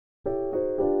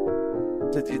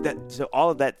So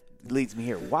all of that leads me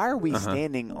here. Why are we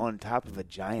standing on top of a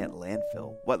giant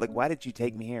landfill? Why did you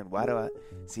take me here, and why do I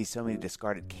see so many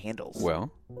discarded candles?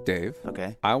 Well, Dave,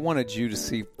 okay, I wanted you to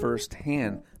see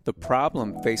firsthand the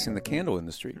problem facing the candle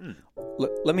industry.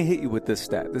 Let me hit you with this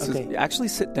stat. This is actually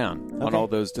sit down on all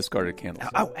those discarded candles.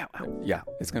 Ow. Yeah,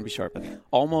 it's going to be sharp.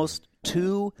 Almost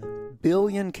 2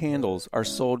 billion candles are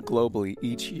sold globally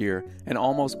each year, and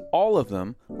almost all of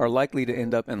them are likely to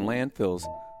end up in landfills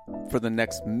for the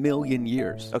next million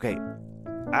years. Okay,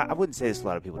 I wouldn't say this to a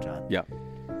lot of people, John. Yeah.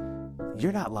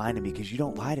 You're not lying to me because you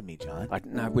don't lie to me, John.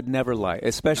 I would never lie,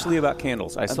 especially about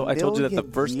candles. I told you that the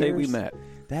first day we met.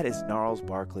 That is Gnarls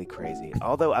Barkley crazy.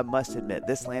 Although I must admit,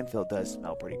 this landfill does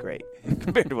smell pretty great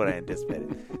compared to what I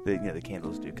anticipated. The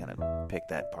candles do kind of pick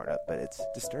that part up, but it's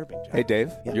disturbing, John. Hey,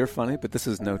 Dave, you're funny, but this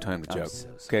is no time to joke. So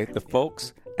sorry, okay, the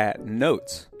folks at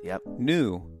Notes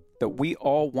knew that we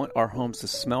all want our homes to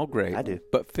smell great. I do.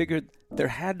 But figured there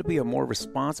had to be a more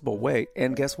responsible way,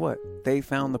 and guess what? They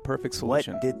found the perfect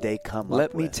solution. What did they come up with?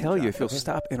 Let me tell you, if you'll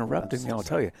stop interrupting me, I'll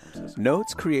tell you.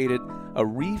 Notes created a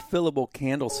refillable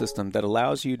candle system that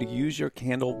allows you to use your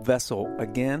candle vessel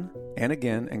again and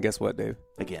again, and guess what, Dave?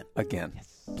 Again.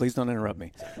 Yes. Please don't interrupt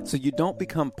me. So you don't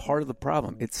become part of the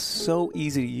problem. It's so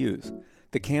easy to use.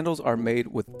 The candles are made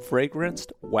with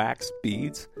fragranced wax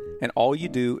beads, and all you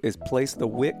do is place the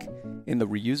wick in the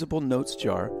reusable Notes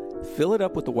jar, fill it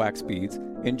up with the wax beads,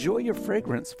 enjoy your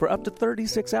fragrance for up to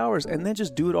 36 hours, and then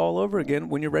just do it all over again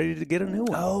when you're ready to get a new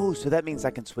one. Oh, so that means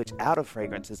I can switch out of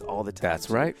fragrances all the time. That's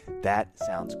right. That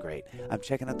sounds great. I'm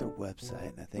checking out their website,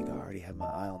 and I think I already have my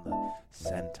eye on the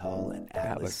Santal and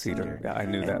Atlas Cedar. Yeah, I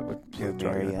knew that.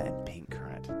 Plumeria and Pink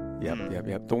Currant.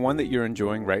 Yep. The one that you're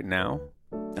enjoying right now,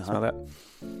 smell that?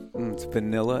 It's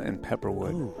vanilla and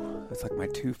pepperwood. Ooh. That's like my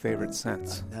 2 favorite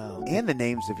scents. No. And the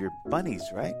names of your bunnies,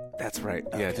 right? That's right.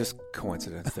 Okay. Yeah, just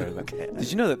coincidence there. Okay.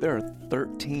 Did you know that there are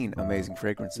 13 amazing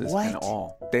fragrances in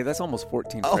all? Dave, that's almost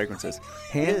 14 fragrances.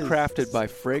 Handcrafted by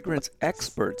fragrance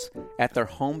experts at their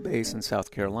home base in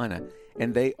South Carolina.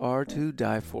 And they are to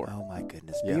die for. Oh, my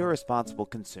goodness. Be a responsible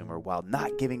consumer while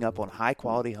not giving up on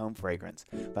high-quality home fragrance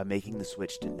by making the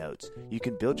switch to Notes. You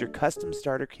can build your custom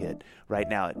starter kit right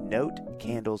now at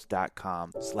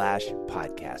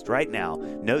notecandles.com/podcast. Right now,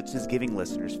 Notes is giving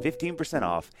listeners 15%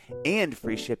 off and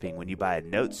free shipping when you buy a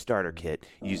Notes starter kit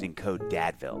using code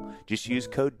DADVILLE. Just use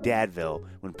code DADVILLE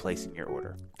when placing your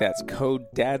order. That's code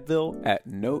DADVILLE at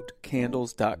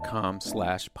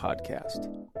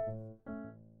notecandles.com/podcast.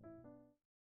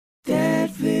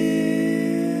 Dadville.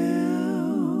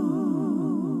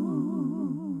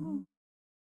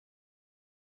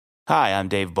 Hi, I'm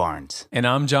Dave Barnes. And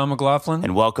I'm John McLaughlin.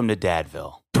 And welcome to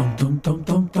Dadville.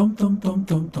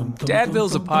 Dadville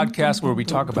is a podcast where we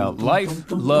talk about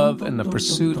life, love, and the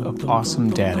pursuit of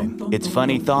awesome dadding. It's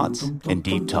funny thoughts and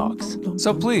deep talks.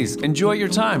 So please, enjoy your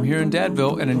time here in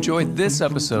Dadville and enjoy this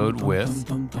episode with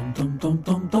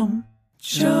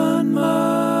John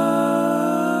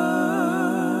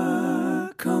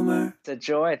Comer. It's a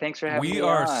joy. Thanks for having me on. We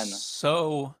are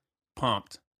so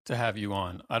pumped to have you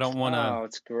on. I don't want to... Oh,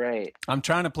 it's great. I'm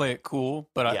trying to play it cool,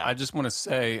 but I just want to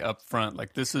say up front,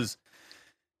 like this is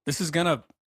going to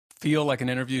feel like an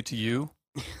interview to you,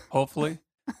 hopefully.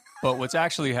 But what's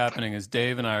actually happening is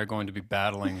Dave and I are going to be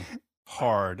battling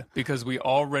hard because we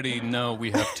already know we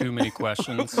have too many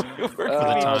questions for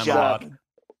the time allotted.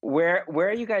 Where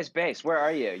are you guys based? Where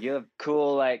are you? You have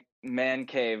cool like man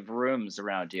cave rooms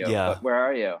around you. Yeah. But where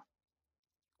are you?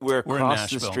 We're across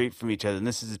the street from each other, and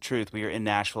this is the truth. We are in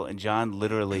Nashville, and John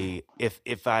literally,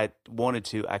 if I wanted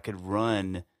to, I could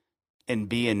run and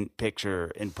be in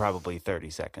picture in probably 30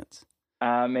 seconds.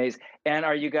 Amazing. And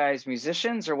are you guys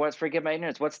musicians, or what's? Forgive my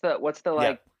ignorance. What's the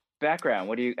like background?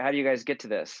 How do you guys get to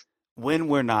this? When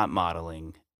we're not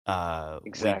modeling,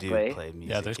 exactly. we do play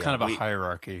music. Yeah, there's kind of a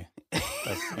hierarchy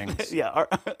of things. Our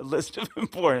list of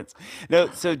importance. No,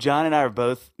 so John and I are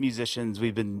both musicians.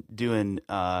 We've been doing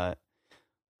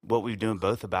what we've been doing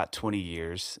both about 20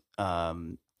 years,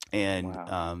 just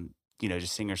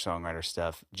singer-songwriter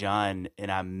stuff. John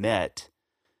and I met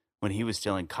when he was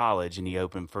still in college, and he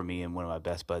opened for me and one of my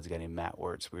best buds, a guy named Matt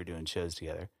Wirtz. We were doing shows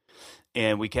together,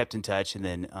 and we kept in touch. And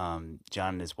then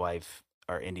John and his wife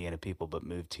are Indiana people, but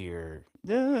moved here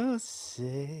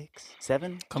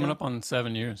 7 coming up on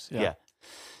 7 years. Yeah.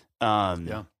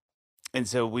 And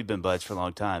so we've been buds for a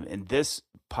long time. And this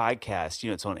podcast,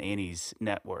 it's on Annie's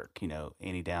network,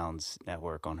 Annie Downs'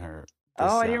 network on her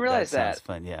I didn't realize that. Sounds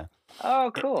fun. Yeah.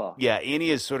 Oh, cool. Yeah,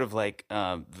 Annie is sort of like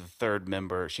the third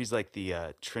member. She's like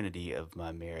the Trinity of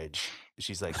my marriage.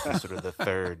 She's like sort of the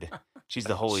third. She's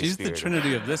the Holy Spirit. She's the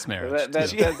Trinity of this marriage.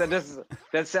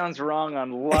 That sounds wrong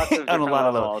on lots of different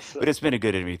levels. But it's been a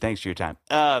good interview. Thanks for your time.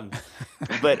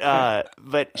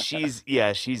 But she's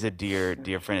a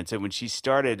dear friend. And so when she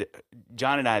started,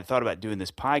 John and I had thought about doing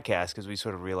this podcast because we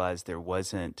sort of realized there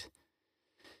wasn't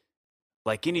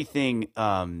like anything.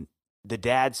 The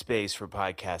dad space for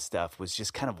podcast stuff was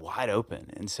just kind of wide open.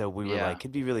 And so we were like,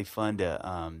 it'd be really fun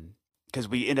to, because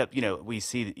we end up, we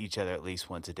see each other at least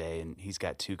once a day, and he's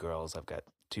got 2 girls. I've got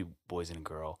 2 boys and a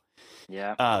girl.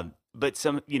 Yeah. But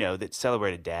some, that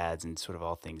celebrated dads and sort of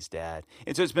all things dad.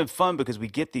 And so it's been fun because we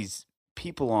get these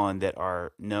people on that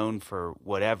are known for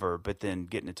whatever, but then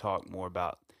getting to talk more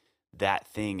about that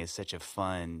thing is such a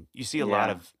fun, you see a lot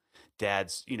of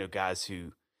dads, guys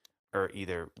who, or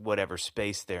either whatever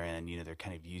space they're in, they're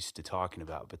kind of used to talking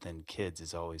about, but then kids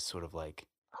is always sort of like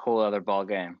a whole other ball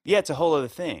game. Yeah, it's a whole other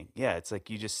thing. Yeah, it's like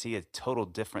you just see a total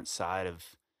different side of,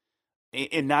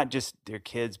 and not just their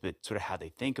kids, but sort of how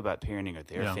they think about parenting or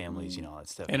their families, all that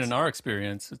stuff. And in our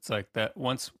experience, it's like that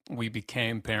once we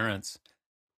became parents,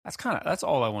 that's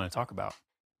all I want to talk about.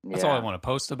 That's all I want to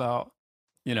post about,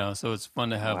 so it's fun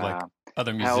to have like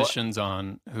other musicians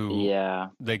on who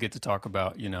they get to talk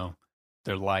about,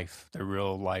 their life, their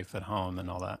real life at home and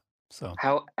all that. So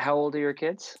how old are your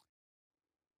kids?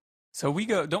 So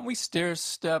don't we stair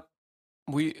step?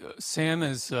 Sam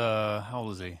is, how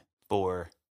old is he?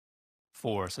 4.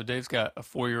 So Dave's got a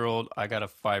 4-year-old. I got a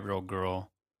 5-year-old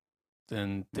girl.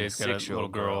 Then Dave's got a little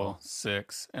girl,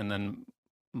 6. And then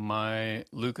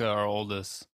Luca, our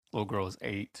oldest little girl, is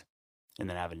 8. And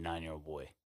then I have a 9-year-old boy.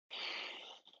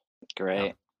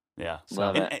 Great. Yeah. So,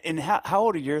 love it. And how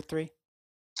old are your 3?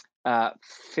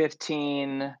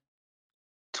 15,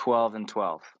 12, and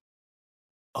 12.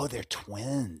 Oh, they're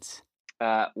twins.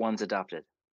 One's adopted.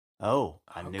 Oh,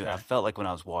 I knew. I felt like when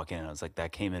I was walking in, I was like,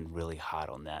 that came in really hot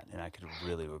on that, and I could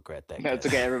really regret that. No, it's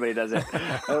okay. Everybody does it.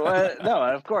 No,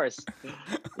 of course.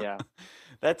 Yeah.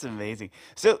 That's amazing.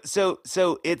 So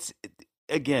it's,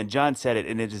 again, John said it,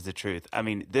 and it is the truth. I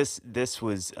mean, this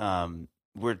was,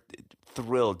 we're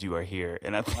thrilled you are here,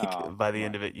 and I think by the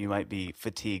end of it, you might be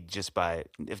fatigued just by,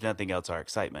 if nothing else, our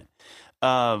excitement.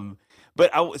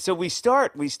 So we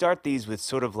start these with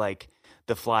sort of like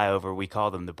the flyover. We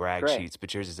call them the brag sheets,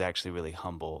 but yours is actually really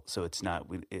humble. So it's not.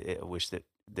 I wish that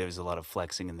there was a lot of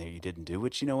flexing in there you didn't do.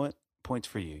 Which, you know what, points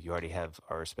for you. You already have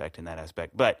our respect in that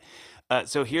aspect. But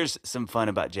so here's some fun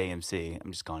about JMC.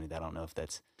 I'm just calling you that. I don't know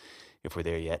if we're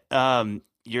there yet.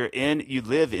 You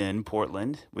live in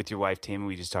Portland with your wife Tammy.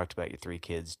 We just talked about your 3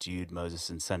 kids, Jude, Moses,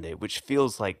 and Sunday, which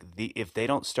feels like if they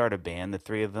don't start a band, the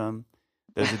 3 of them,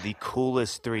 those are the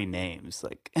coolest 3 names.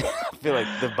 Like, I feel like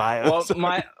the bios.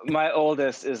 Well, my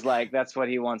oldest is like, that's what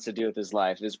he wants to do with his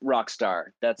life, is rock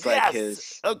star. That's like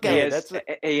his. Okay,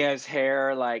 he has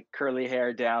hair, like curly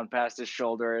hair down past his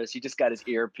shoulders. He just got his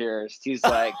ear pierced. He's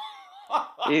like.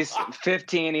 He's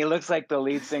 15. He looks like the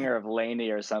lead singer of Laney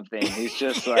or something. He's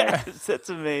just like, yes, that's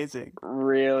amazing.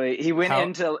 Really, he went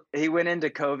into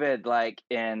COVID like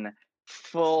in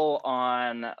full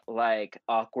on like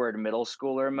awkward middle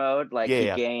schooler mode. Like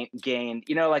he gained.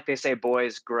 Like they say,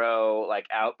 boys grow like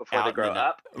out before they grow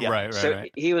up. Yeah. Right. So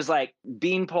he was like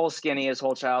beanpole skinny his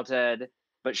whole childhood,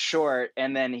 but short,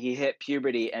 and then he hit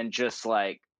puberty and just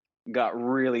like got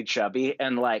really chubby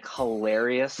and like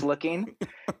hilarious looking.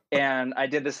 And I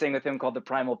did this thing with him called the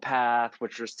Primal Path,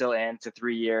 which we're still in. It's a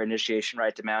 3-year initiation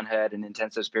rite to manhood and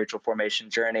intensive spiritual formation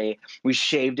journey. We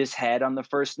shaved his head on the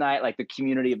first night, like the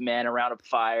community of men around a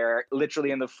fire,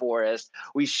 literally in the forest.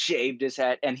 We shaved his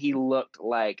head, and he looked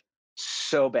like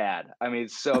so bad. I mean,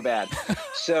 so bad.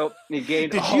 So he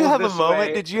gained. Did you have a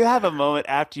moment? Did you have a moment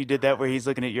after you did that where he's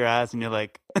looking at your eyes and you're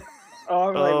like?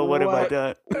 What have I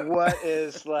done? What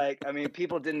is like, I mean,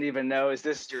 people didn't even know, is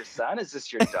this your son? Is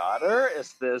this your daughter?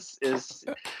 Is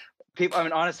people, I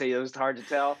mean, honestly, it was hard to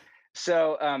tell.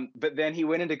 So, but then he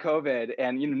went into COVID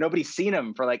and, nobody's seen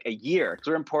him for like a year. Cause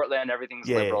we're in Portland, everything's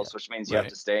liberals, which means you have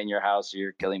to stay in your house or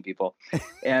you're killing people.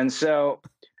 And so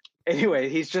anyway,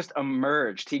 he's just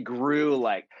emerged. He grew,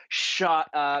 like shot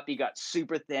up. He got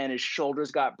super thin. His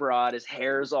shoulders got broad. His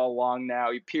hair's all long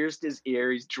now. He pierced his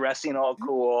ear. He's dressing all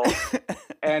cool.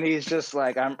 And he's just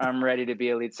like, I'm ready to be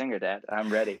a lead singer, Dad.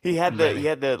 I'm ready. He had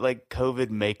the like COVID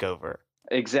makeover.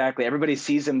 Exactly. Everybody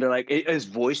sees him. They're like, his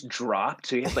voice dropped.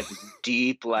 So he has like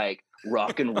deep, like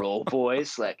rock and roll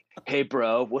voice. Like, hey,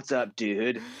 bro, what's up,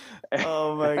 dude?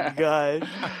 Oh my God.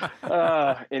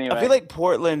 Anyway. I feel like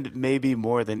Portland, maybe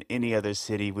more than any other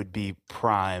city, would be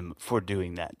prime for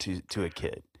doing that to a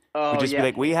kid. Would just be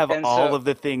like, we have all of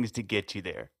the things to get you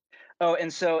there. Oh,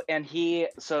 and this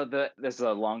is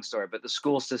a long story, but the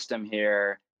school system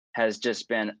here has just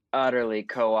been utterly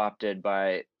co-opted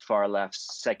by far left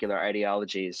secular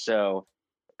ideologies. So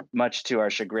much to our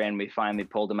chagrin, we finally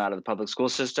pulled him out of the public school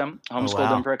system,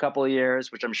 homeschooled him for a couple of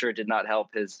years, which I'm sure did not help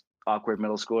his awkward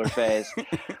middle schooler phase.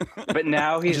 But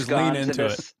now he's gone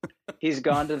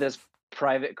to this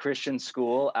private Christian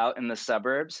school out in the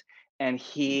suburbs, and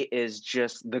he is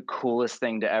just the coolest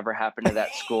thing to ever happen to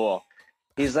that school.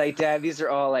 He's like, Dad, these are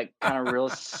all like kind of real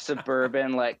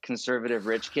suburban, like conservative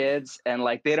rich kids. And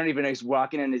like, they don't even know he's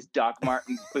walking in his Doc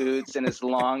Marten boots and his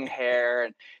long hair.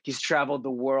 And he's traveled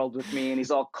the world with me, and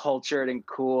he's all cultured and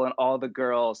cool. And all the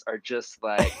girls are just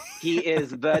like, he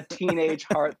is the teenage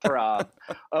heartthrob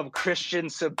of Christian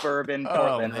suburban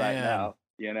Portland right now.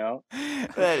 You know?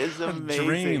 That is amazing.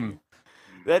 Dream.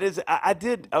 That is, I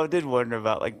did wonder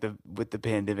about like with the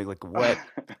pandemic, like what,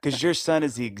 because your son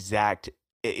is the exact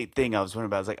thing I was wondering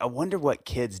about. I was like, I wonder what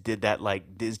kids did that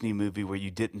like Disney movie where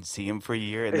you didn't see him for a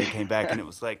year and they came back and it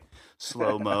was like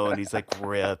slow-mo and he's like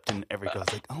ripped and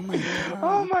everybody's like, oh my God.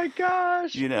 Oh my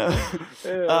gosh. You know?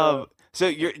 So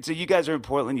you guys are in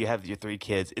Portland, you have your 3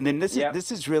 kids. And then this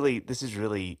is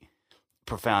really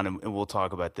profound, and we'll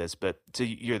talk about this, but so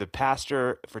you're the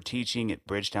pastor for teaching at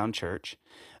Bridgetown Church.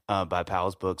 By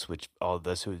Powell's Books, which all of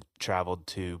us who have traveled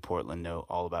to Portland know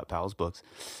all about Powell's Books.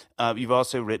 You've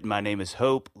also written My Name is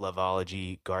Hope,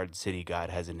 Loveology, Garden City, God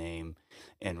Has a Name,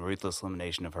 and Ruthless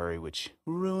Elimination of Hurry, which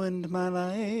ruined my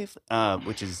life,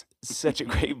 which is such a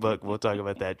great book. We'll talk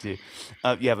about that too.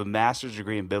 You have a master's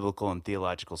degree in biblical and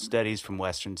theological studies from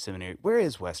Western Seminary. Where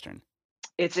is Western?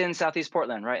 It's in Southeast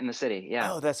Portland, right in the city.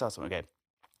 Yeah. Oh, that's awesome. Okay.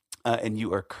 And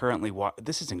you are currently,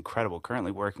 this is incredible,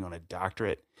 currently working on a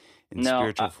doctorate in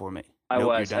spiritual formation.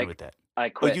 You're done with that. I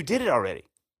quit. Oh, you did it already?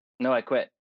 No, I quit.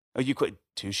 Oh, you quit.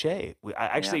 Touche.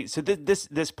 So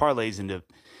this parlays into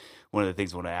one of the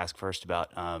things I want to ask first about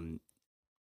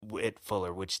at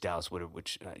Fuller, Dallas Woodard,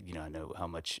 which I know how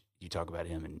much you talk about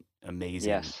him and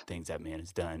amazing things that man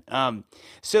has done.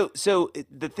 So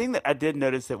the thing that I did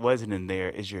notice that wasn't in there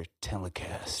is your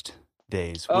telecast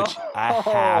days, which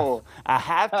I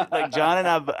have to, like, John and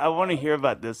I want to hear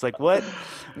about this. Like what,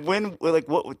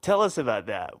 tell us about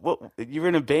that. What, you were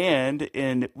in a band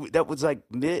and that was like,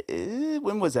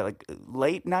 when was that? Like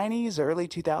late 90s, early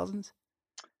 2000s?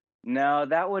 No,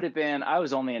 that would have been, I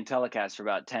was only in telecast for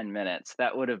about 10 minutes.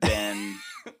 That would have been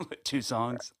 2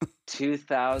 songs,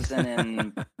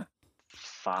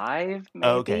 2005,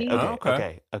 maybe.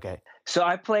 Okay. So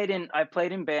I played in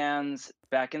bands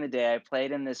back in the day. I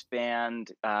played in this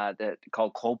band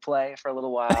called Coldplay for a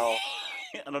little while.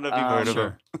 I don't know if you've heard of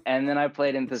them. And then I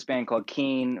played in this band called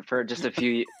Keen for just a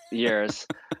few years.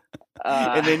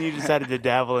 And then you decided to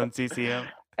dabble in CCM.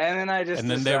 And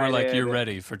then they were like, "You're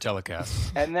ready for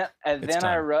telecast." And then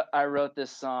I wrote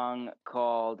this song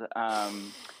called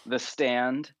 "The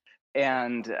Stand."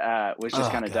 And was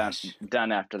just kind of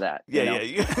done after that. Yeah.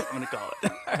 I'm gonna call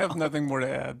it. I have nothing more to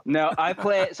add. No, I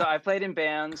played in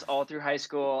bands all through high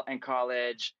school and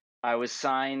college. I was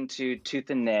signed to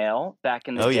Tooth and Nail back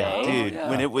in the day. Yeah, dude.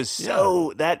 When it was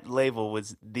that label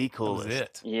was the coolest. That was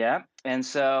it. Yeah. And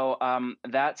so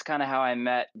that's kind of how I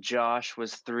met Josh,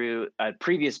 was through a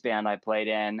previous band I played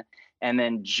in. And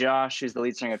then Josh, who's the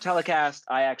lead singer of Telecast,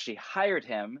 I actually hired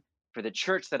him for the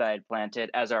church that I had planted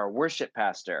as our worship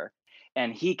pastor.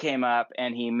 And he came up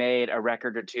and he made a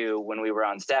record or 2 when we were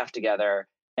on staff together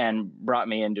and brought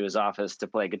me into his office to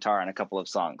play guitar on a couple of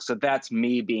songs. So that's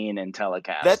me being in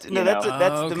Telecast. That's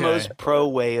the most pro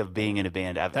way of being in a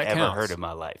band I've ever heard in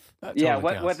my life.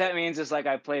 What that means is like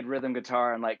I played rhythm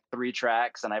guitar on like 3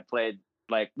 tracks, and I played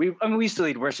like we used to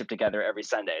lead worship together every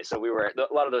Sunday. So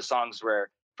a lot of those songs were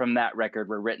from that record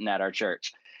were written at our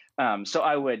church. So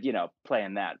I would play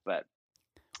in that, but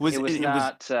we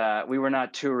were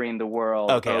not touring the world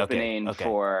opening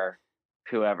for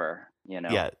whoever,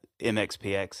 Yeah,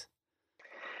 MXPX.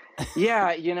 Yeah,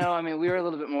 I mean, we were a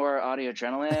little bit more Audio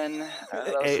Adrenaline.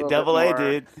 Double A,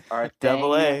 dude.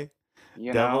 Double A.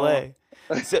 Double A.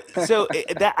 So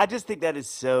I just think that is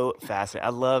so fascinating.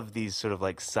 I love these sort of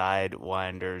like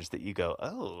sidewinders that you go,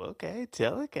 oh, okay,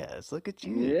 Telecast. Look at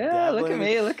you. Yeah, look at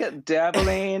me. Look at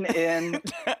dabbling in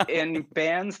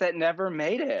bands that never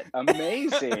made it.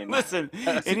 Amazing. Listen,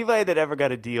 anybody that ever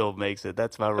got a deal makes it.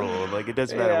 That's my rule. Like, it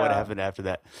doesn't matter what happened after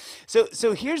that.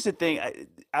 So here's the thing.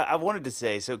 I wanted to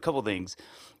say, so a couple things.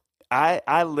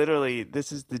 I literally,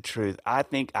 this is the truth. I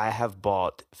think I have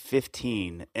bought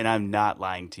 15, and I'm not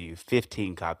lying to you,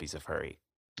 15 copies of Hurry.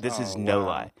 This is no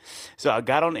lie. So I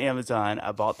got on Amazon.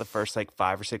 I bought the first like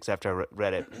 5 or 6 after I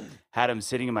read it. Had them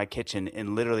sitting in my kitchen,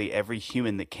 and literally every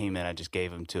human that came in, I just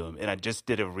gave them to them. And I just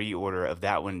did a reorder of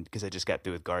that one because I just got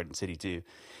through with Garden City too.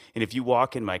 And if you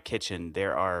walk in my kitchen,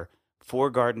 there are 4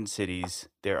 Garden Cities.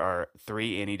 There are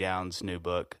 3 Annie Downs new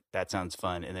book. That sounds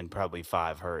fun. And then probably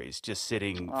 5 Hurries just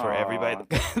sitting for everybody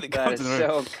that comes is in the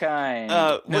room. so kind.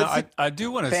 Now, I do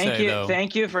want to say, though.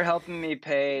 Thank you for helping me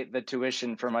pay the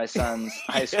tuition for my son's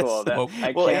high school.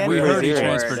 We heard he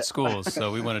transferred schools,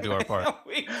 so we want to do our part.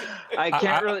 I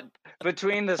can't really...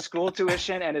 Between the school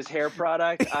tuition and his hair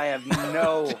product, I have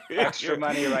no extra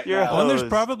money right now. Well, there's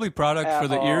probably product for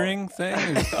the earring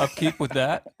thing. Is upkeep with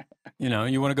that. You know,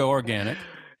 you want to go organic.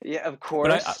 Yeah, of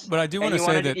course. But I do want to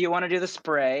say that you want to do the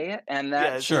spray, and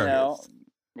that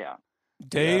yeah.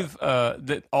 Dave,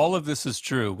 that all of this is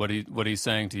true. What he's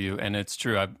saying to you, and it's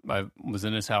true. I was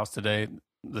in his house today.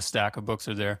 The stack of books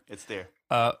are there. It's there.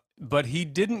 But he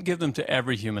didn't give them to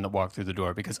every human that walked through the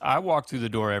door, because I walk through the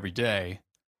door every day,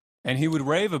 and he would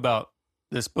rave about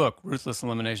this book, Ruthless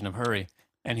Elimination of Hurry,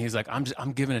 and he's like,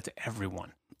 I'm giving it to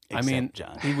everyone. Except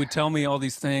John. He would tell me all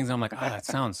these things. I'm like, that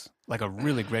sounds like a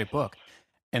really great book.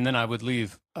 And then I would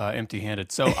leave empty-handed.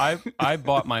 So I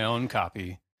bought my own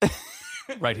copy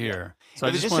right here. So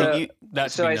I just want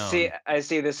that to be known. I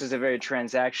see this is a very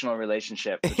transactional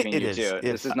relationship between you two.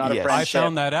 This is not a friendship. I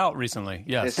found that out recently.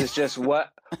 Yes. This is just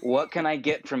what can I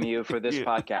get from you for this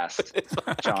podcast,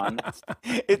 John?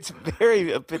 It's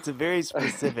a very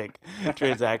specific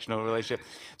transactional relationship.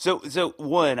 So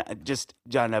one, just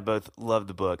John and I both love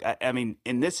the book. I mean,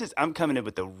 and I'm coming in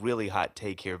with a really hot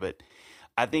take here, but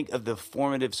I think of the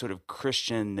formative sort of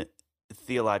Christian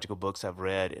theological books I've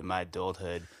read in my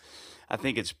adulthood, I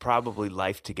think it's probably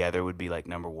Life Together would be like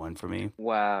number 1 for me.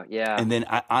 Wow, yeah. And then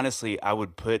I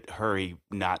would put Hurry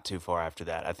not too far after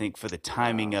that. I think for the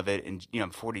timing of it, and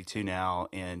I'm 42 now,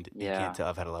 and you can't tell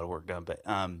I've had a lot of work done, but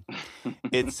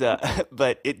it's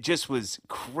but it just was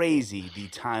crazy, the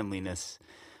timeliness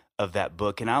of that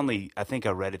book. And I think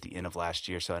I read it at the end of last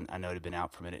year, so I know it had been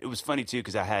out for a minute. It was funny too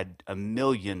because I had a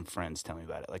million friends tell me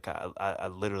about it. Like I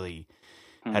literally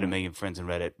had a million friends and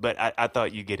read it. But I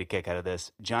thought you'd get a kick out of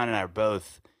this. John and I are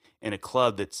both in a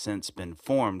club that's since been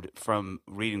formed from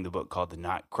reading the book called the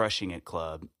Not Crushing It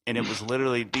Club. And it was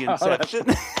literally the inception.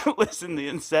 Listen, the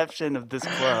inception of this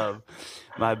club.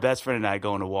 My best friend and I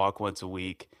go on a walk once a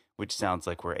week, which sounds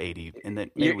like we're 80. And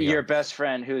then your best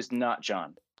friend who's not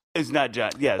John. It's not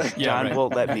John. Yes, John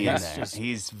won't let me in there.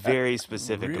 He's very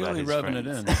specific really about his rubbing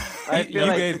friends.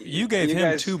 It in. You gave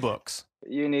him 2 books.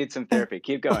 You need some therapy.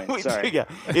 Keep going. Sorry. Yeah.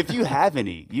 If you have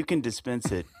any, you can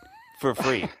dispense it for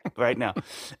free right now.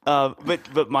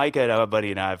 But Micah, our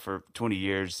buddy, and I for 20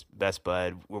 years, best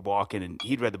bud, we're walking, and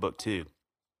he'd read the book too.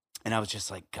 And I was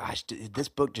just like, gosh, this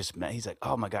book just met. He's like,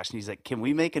 oh my gosh. And he's like, can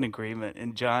we make an agreement?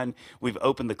 And John, we've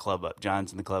opened the club up.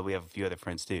 John's in the club. We have a few other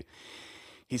friends too.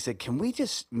 He said, can we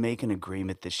just make an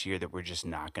agreement this year that we're just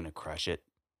not going to crush it?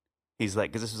 He's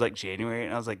like, because this was like January.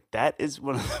 And I was like, that is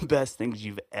one of the best things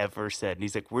you've ever said. And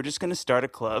he's like, we're just going to start a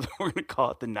club. We're going to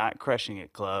call it the Not Crushing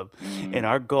It Club. Mm-hmm. And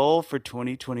our goal for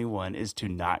 2021 is to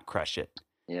not crush it.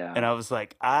 Yeah. And I was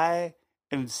like, I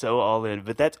am so all in.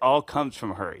 But that all comes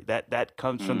from Hurry. That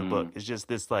comes from the book. It's just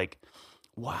this like,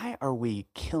 why are we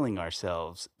killing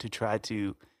ourselves to try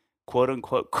to quote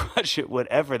unquote crush it,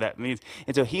 whatever that means?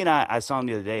 And so he and I saw him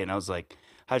the other day and I was like,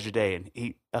 how's your day? And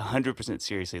he 100%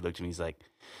 seriously looked at me. He's like,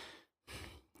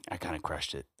 I kind of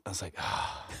crushed it. I was like,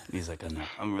 oh. And he's like, oh, no,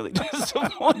 I'm really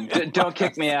disappointed. Don't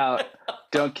kick me out.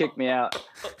 Don't kick me out.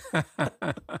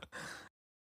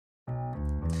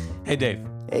 Hey, Dave.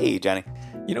 Hey, Johnny.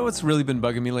 You know what's really been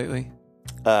bugging me lately?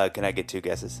 Can I get 2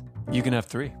 guesses? You can have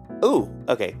 3. Ooh,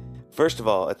 okay. First of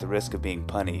all, at the risk of being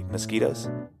punny, mosquitoes?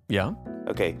 Yeah.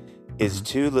 Okay. Is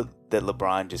 2 that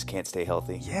LeBron just can't stay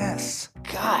healthy? Yes.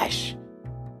 Gosh.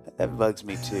 That bugs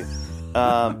me too.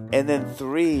 And then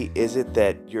 3, is it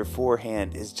that your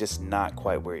forehand is just not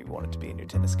quite where you want it to be in your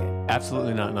tennis game?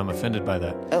 Absolutely not, and I'm offended by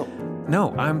that. Oh.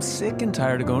 No, I'm sick and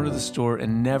tired of going to the store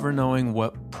and never knowing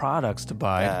what products to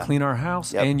buy to clean our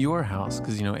house and your house.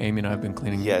 Because, Amy and I have been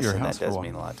cleaning your house for a while. Yes, and that does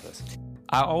mean a lot to us.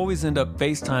 I always end up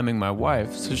FaceTiming my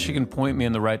wife so she can point me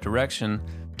in the right direction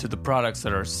to the products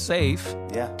that are safe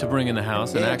to bring in the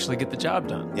house and actually get the job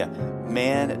done. Yeah.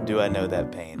 Man, do I know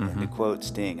that pain. Mm-hmm. And to quote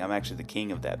Sting, I'm actually the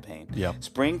king of that pain. Yeah.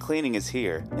 Spring cleaning is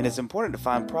here, and it's important to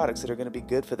find products that are going to be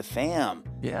good for the fam.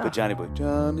 Yeah. But Johnny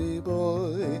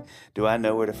boy, do I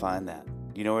know where to find that?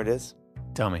 Do you know where it is?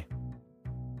 Tell me.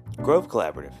 Grove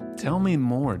Collaborative. Tell me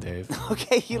more, Dave.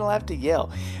 Okay, you don't have to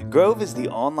yell. Grove is the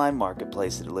online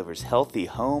marketplace that delivers healthy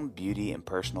home, beauty, and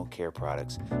personal care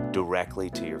products directly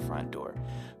to your front door.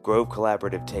 Grove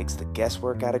Collaborative takes the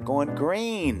guesswork out of going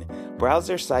green. Browse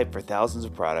their site for thousands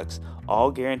of products, all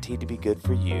guaranteed to be good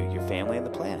for you, your family, and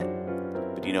the planet.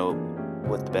 But you know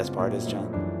what the best part is,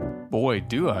 John? Boy,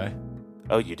 do I.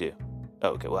 Oh, you do?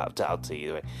 Oh, okay, well, I'll tell you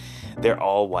either way. They're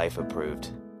all wife approved.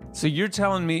 So you're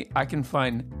telling me I can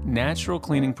find natural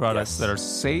cleaning products that are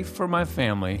safe for my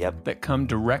family that come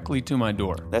directly to my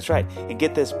door? That's right. And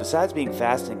get this, besides being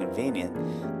fast and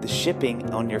convenient, the shipping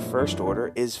on your first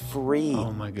order is free.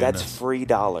 Oh my goodness. That's free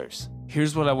dollars.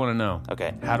 Here's what I want to know.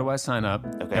 Okay. How do I sign up?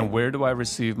 Okay. And where do I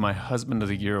receive my Husband of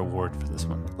the Year award for this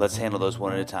one? Let's handle those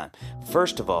one at a time.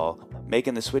 First of all,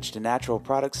 making the switch to natural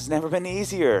products has never been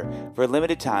easier. For a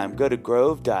limited time, go to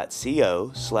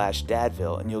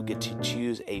grove.co/dadville and you'll get to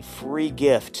choose a free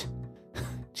gift.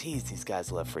 Jeez, these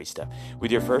guys love free stuff.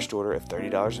 With your first order of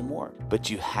 $30 or more. But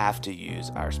you have to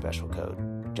use our special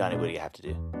code. Johnny, what do you have to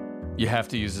do? You have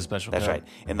to use the special code. That's right.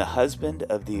 And the Husband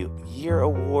of the Year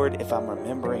award, if I'm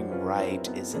remembering right,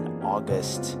 is in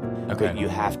August. Okay. But you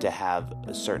have to have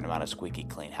a certain amount of squeaky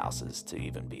clean houses to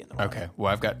even be in the market. Okay. Well,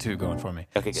 I've got 2 going for me.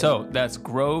 Okay, good. So that's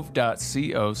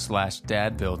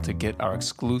grove.co/dadville to get our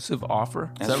exclusive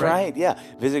offer. Is That's that right? right. Yeah.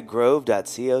 Visit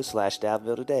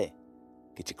grove.co/dadville today.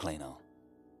 Get your clean on.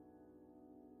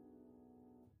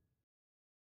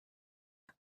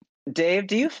 Dave,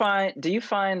 do you find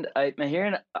I'm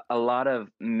hearing a lot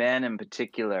of men in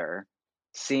particular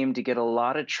seem to get a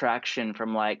lot of traction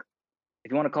from, like, if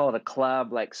you want to call it a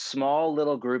club, like small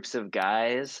little groups of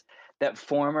guys that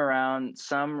form around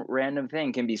some random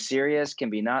thing. Can be serious,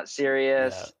 can be not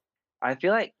serious. Yeah. I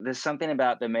feel like there's something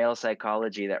about the male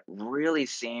psychology that really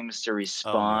seems to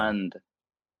respond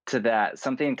to that,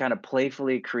 something kind of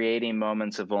playfully creating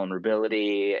moments of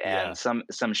vulnerability and some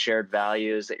shared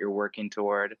values that you're working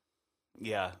toward.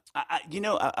 Yeah.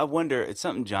 I wonder, it's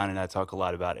something John and I talk a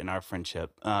lot about in our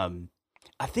friendship.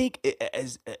 I think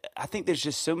there's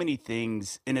just so many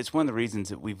things, and it's one of the reasons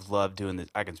that we've loved doing this.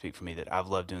 I can speak for me that I've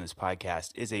loved doing this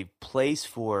podcast, is a place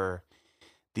for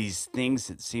these things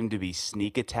that seem to be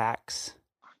sneak attacks.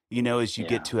 You know, as you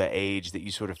get to an age that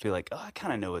you sort of feel like, oh, I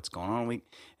kind of know what's going on. And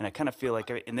I kind of feel like,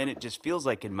 and then it just feels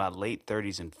like in my late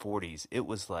 30s and 40s, it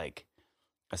was like,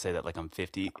 I say that like I'm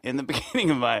 50 in the beginning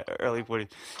of my early 40s.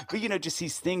 But, you know, just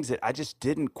these things that I just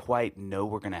didn't quite know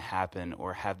were going to happen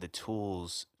or have the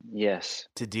tools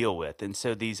to deal with. And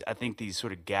so I think these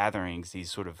sort of gatherings,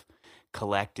 these sort of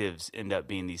collectives end up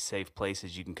being these safe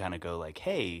places you can kind of go like,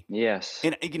 hey. Yes.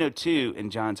 And, you know, too, and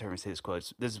John's heard me say this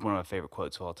quote. This is one of my favorite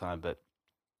quotes of all time, but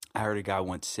I heard a guy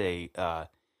once say,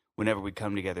 whenever we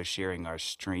come together sharing our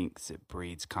strengths, it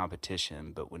breeds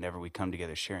competition. But whenever we come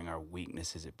together sharing our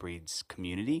weaknesses, it breeds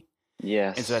community.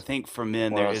 Yes. And so I think for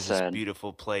men, there is this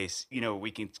beautiful place, you know,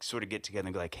 we can sort of get together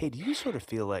and go like, hey, do you sort of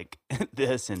feel like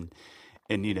this? And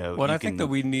you know. Well, I think that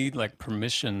we need like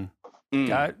permission.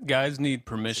 Guys need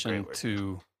permission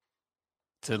to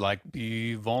like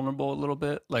be vulnerable a little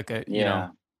bit. Like, you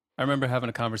know. I remember having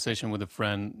a conversation with a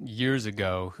friend years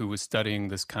ago who was studying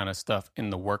this kind of stuff in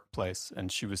the workplace.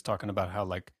 And she was talking about how,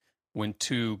 like, when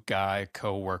 2 guy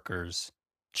coworkers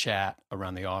chat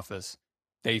around the office,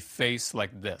 they face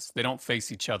like this. They don't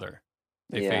face each other.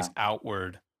 They face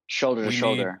outward. Shoulder to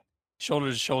shoulder.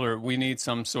 Shoulder to shoulder. We need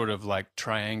some sort of like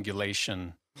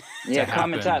triangulation.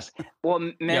 Common task.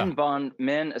 Well,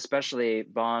 men especially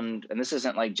bond, and this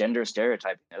isn't like gender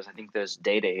stereotyping. I think there's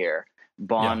data here.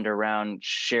 Bond around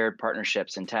shared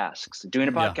partnerships and tasks, doing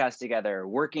a podcast together,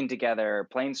 working together,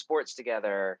 playing sports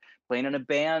together, playing in a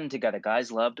band together.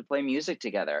 Guys love to play music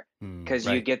together because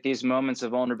you get these moments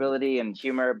of vulnerability and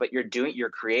humor, but you're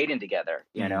creating together,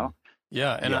 you know?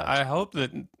 Yeah. And I hope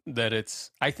that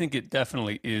I think it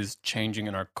definitely is changing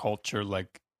in our culture.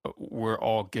 Like we're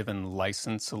all given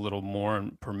license a little more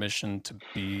and permission to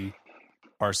be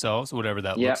ourselves, whatever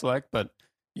that looks like. But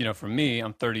you know, for me,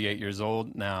 I'm 38 years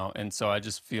old now, and so I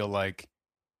just feel like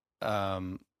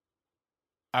I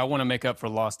want to make up for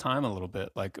lost time a little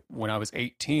bit. Like when I was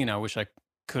 18, I wish I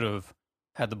could have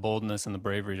had the boldness and the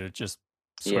bravery to just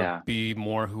sort of be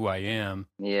more who I am.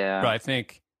 Yeah. But I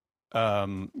think,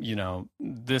 you know,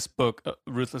 this book,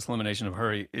 Ruthless Elimination of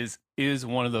Hurry, is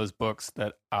one of those books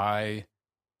that as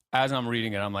I'm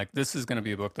reading it, I'm like, this is going to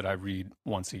be a book that I read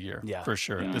once a year for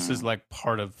sure. This is like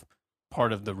part of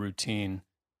the routine.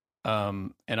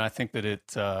 And I think that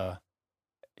it,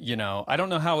 you know, I don't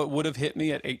know how it would have hit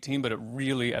me at 18, but it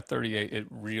really, at 38, it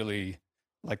really,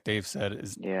 like Dave said,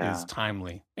 is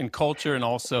timely in culture and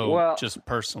also just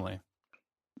personally.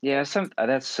 Yeah,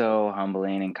 that's so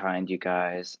humbling and kind, you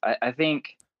guys. I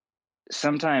think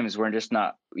sometimes we're just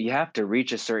not, you have to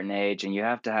reach a certain age and you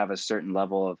have to have a certain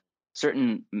level of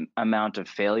amount of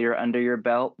failure under your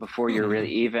belt before you're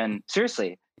really even,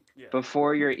 seriously, Yeah.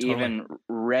 before you're Totally. even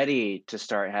ready to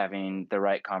start having the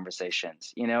right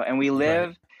conversations, and we live,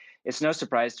 Right. it's no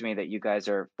surprise to me that you guys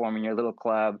are forming your little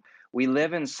club. We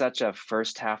live in such a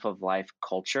first half of life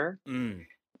culture Mm.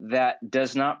 that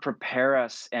does not prepare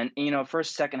us. And,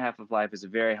 first, second half of life is a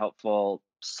very helpful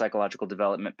psychological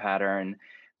development pattern,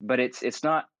 but it's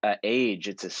not a age,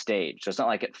 it's a stage. So it's not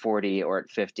like at 40 or at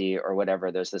 50 or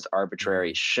whatever, there's this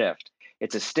arbitrary shift.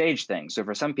 It's a stage thing. So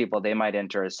for some people, they might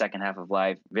enter a second half of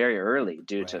life very early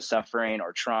due to Right. suffering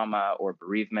or trauma or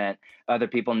bereavement. Other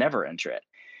people never enter it.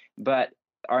 But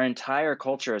our entire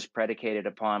culture is predicated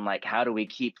upon, like, how do we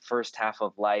keep first half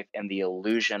of life and the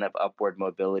illusion of upward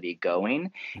mobility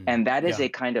going? And that is Yeah. a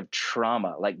kind of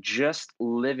trauma, like just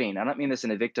living. I don't mean this in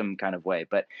a victim kind of way,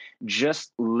 but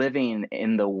just living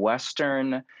in the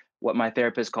Western, what my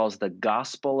therapist calls the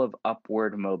gospel of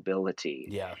upward mobility,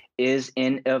 Yeah. is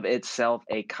in of itself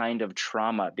a kind of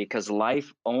trauma, because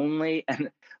life only,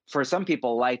 and for some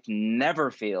people, life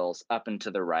never feels up and to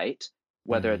the right,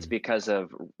 whether it's because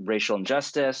of racial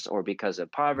injustice or because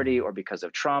of poverty or because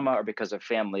of trauma or because of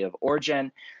family of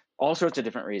origin, all sorts of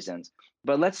different reasons.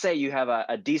 But let's say you have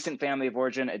a decent family of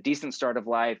origin, a decent start of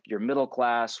life, you're middle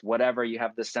class, whatever, you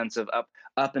have the sense of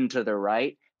up and to the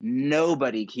right.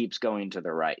 Nobody keeps going to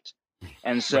the right.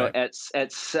 And so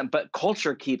Right. but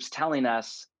culture keeps telling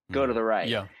us go to the right.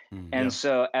 Yeah. And Yeah.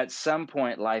 so at some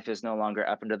point, life is no longer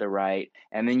up and to the right.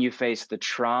 And then you face the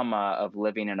trauma of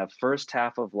living in a first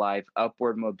half of life,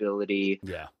 upward mobility,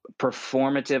 Yeah.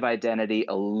 performative identity,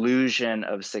 illusion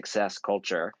of success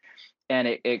culture. And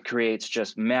it creates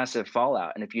just massive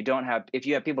fallout. And if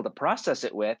you have people to process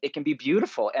it with, it can be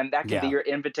beautiful. And that can be Yeah. your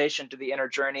invitation to the inner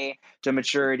journey, to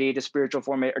maturity, to spiritual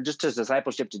formation, or just to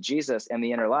discipleship to Jesus and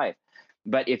the inner life.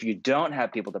 But if you don't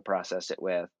have people to process it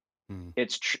with,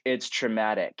 it's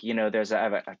traumatic.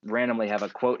 I randomly have a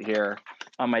quote here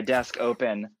on my desk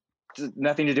open.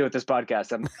 Nothing to do with this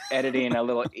podcast. I'm editing a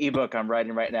little ebook I'm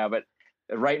writing right now, but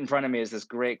right in front of me is this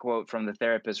great quote from the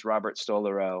therapist Robert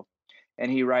Stolorow,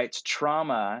 and he writes,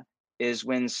 "Trauma is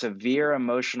when severe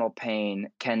emotional pain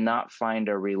cannot find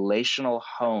a relational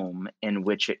home in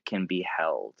which it can be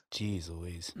held." Jeez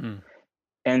Louise.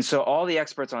 And so all the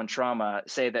experts on trauma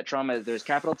say that trauma, there's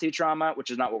capital T trauma,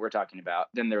 which is not what we're talking about.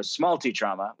 Then there's small t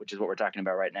trauma, which is what we're talking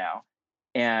about right now.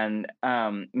 And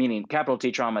meaning capital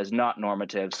T trauma is not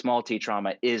normative. Small t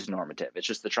trauma is normative. It's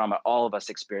just the trauma all of us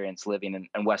experience living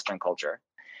in Western culture.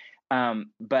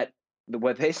 But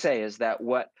what they say is that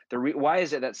why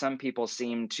is it that some people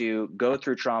seem to go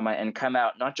through trauma and come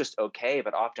out not just okay,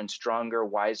 but often stronger,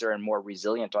 wiser, and more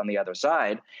resilient on the other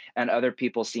side, and other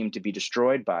people seem to be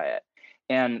destroyed by it?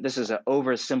 And this is an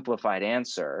oversimplified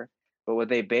answer, but what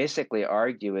they basically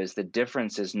argue is the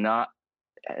difference is not,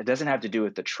 it doesn't have to do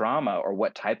with the trauma or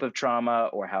what type of trauma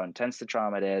or how intense the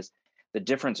trauma it is. The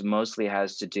difference mostly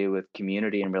has to do with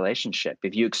community and relationship.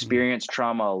 If you experience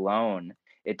trauma alone,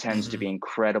 it tends to be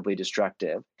incredibly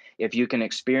destructive. If you can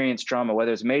experience trauma,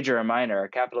 whether it's major or minor,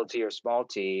 capital T or small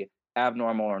t,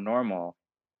 abnormal or normal,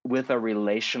 with a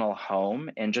relational home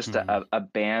and just a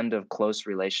band of close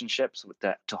relationships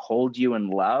to hold you in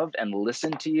love and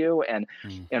listen to you and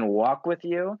walk with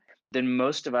you, then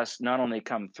most of us not only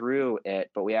come through it,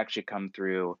 but we actually come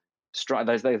through strong.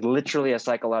 There's literally a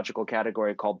psychological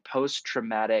category called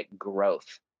post-traumatic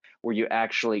growth, where you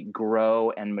actually grow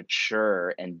and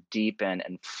mature and deepen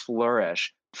and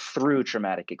flourish through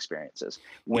traumatic experiences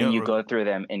when you go through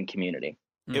them in community.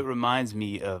 It reminds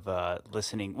me of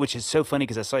listening, which is so funny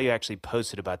because I saw you actually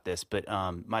posted about this, but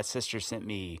my sister sent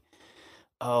me,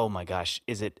 oh my gosh,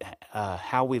 is it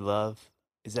How We Love?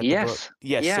 Is that the book?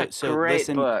 Yes. Yeah, So great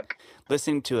book.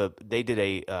 listening to they did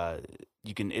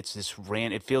it's this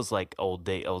it feels like old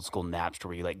school Napster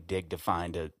where you like dig to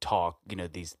find a talk,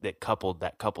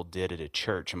 that couple did at a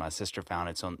church, and my sister found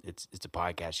it's a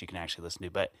podcast you can actually listen to,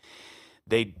 but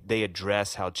they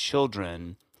address how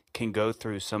children can go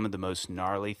through some of the most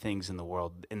gnarly things in the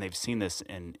world, and they've seen this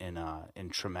in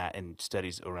trauma in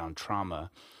studies around trauma.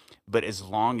 But as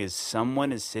long as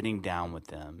someone is sitting down with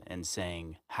them and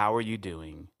saying, "How are you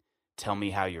doing? Tell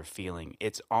me how you're feeling,"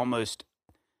 it's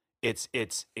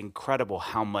incredible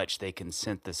how much they can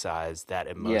synthesize that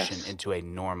emotion into a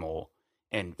normal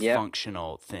and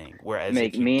functional thing. Whereas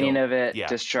make meaning of it,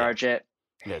 discharge it.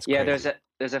 That's crazy.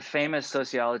 There's a famous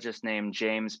sociologist named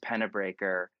James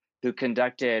Pennebaker who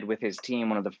conducted with his team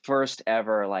one of the first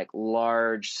ever like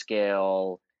large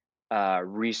scale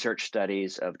research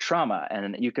studies of trauma.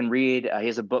 And you can read, he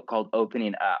has a book called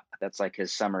Opening Up. That's like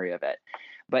his summary of it.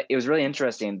 But it was really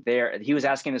interesting. There, he was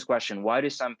asking this question: why do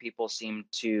some people seem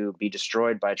to be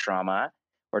destroyed by trauma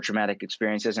or traumatic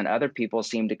experiences, and other people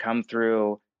seem to come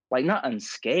through like not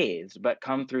unscathed, but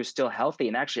come through still healthy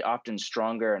and actually often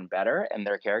stronger and better in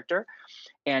their character?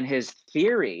 And his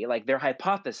theory, like their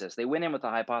hypothesis, they went in with a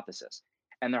hypothesis,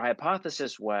 and their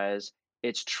hypothesis was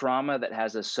it's trauma that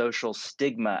has a social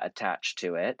stigma attached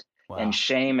to it. Wow. And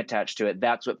shame attached to it.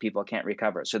 That's what people can't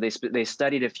recover. So they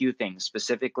studied a few things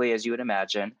specifically, as you would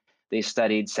imagine. They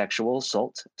studied sexual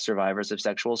assault, survivors of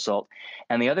sexual assault.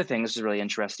 And the other thing, this is really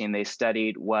interesting, they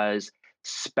studied was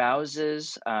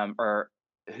spouses or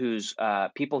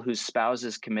people whose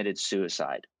spouses committed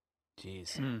suicide.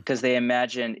 Jeez. Because they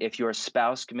imagined if your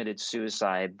spouse committed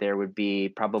suicide, there would be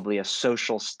probably a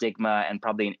social stigma and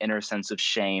probably an inner sense of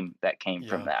shame that came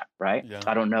from that, right? Yeah.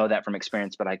 I don't know that from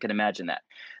experience, but I could imagine that.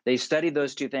 They studied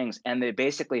those two things, and they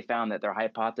basically found that their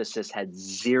hypothesis had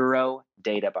zero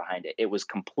data behind it. It was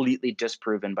completely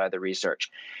disproven by the research.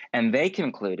 And they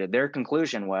concluded, their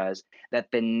conclusion was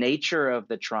that the nature of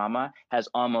the trauma has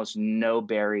almost no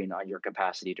bearing on your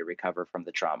capacity to recover from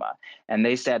the trauma. And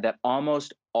they said that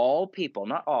almost all people,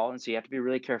 not all, and so you have to be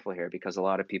really careful here, because a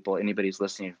lot of people, anybody who's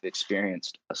listening, who've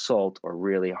experienced assault or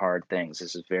really hard things,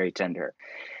 this is very tender,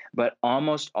 but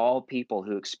almost all people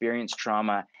who experience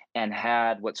trauma and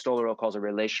had what Stollerow calls a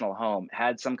relational home,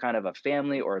 had some kind of a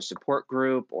family or a support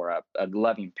group or a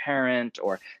loving parent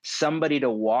or somebody to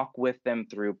walk with them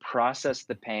through, process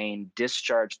the pain,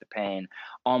 discharge the pain,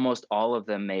 almost all of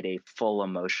them made a full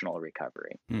emotional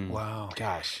recovery. Wow.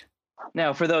 Gosh.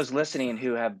 Now, for those listening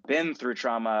who have been through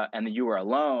trauma and you are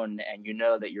alone and you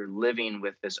know that you're living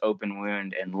with this open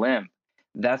wound and limp,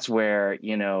 that's where,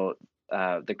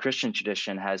 the Christian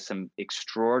tradition has some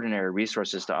extraordinary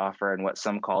resources to offer, and what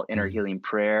some call inner healing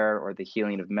prayer or the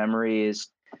healing of memories,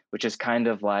 which is kind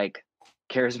of like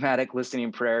charismatic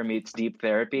listening prayer meets deep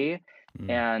therapy.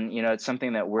 And, it's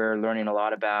something that we're learning a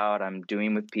lot about. I'm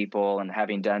doing with people and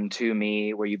having done to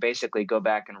me, where you basically go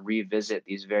back and revisit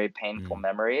these very painful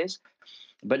memories,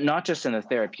 but not just in the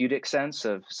therapeutic sense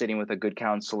of sitting with a good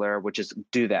counselor, which is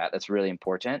do that. That's really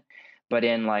important. But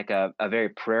in like a very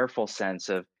prayerful sense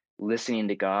of listening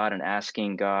to God and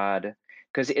asking God,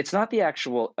 because it's not the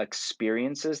actual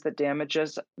experiences that damage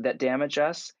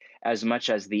us as much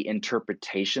as the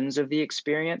interpretations of the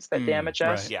experience that damage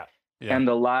us. Right. Yeah. Yeah. And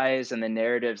the lies and the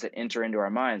narratives that enter into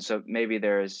our minds. So maybe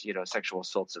there's, sexual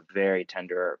assault's a very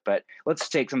tender, but let's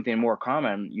take something more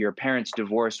common. Your parents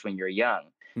divorced when you're young.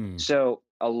 So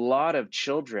a lot of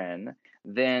children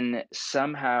then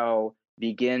somehow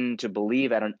begin to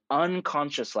believe at an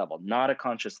unconscious level, not a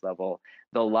conscious level,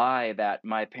 the lie that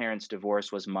my parents'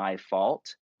 divorce was my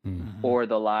fault. Or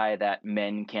the lie that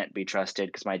men can't be trusted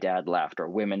because my dad left, or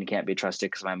women can't be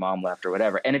trusted because my mom left, or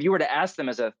whatever. And if you were to ask them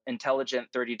as an intelligent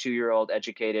 32-year-old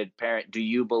educated parent, do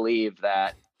you believe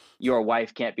that your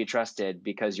wife can't be trusted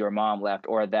because your mom left,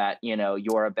 or that,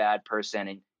 you're a bad person,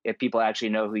 and if people actually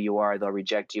know who you are, they'll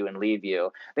reject you and leave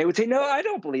you? They would say, no, I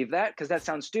don't believe that, because that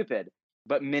sounds stupid.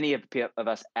 But many of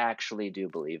us actually do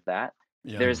believe that.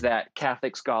 Yeah. There's that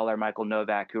Catholic scholar, Michael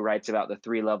Novak, who writes about the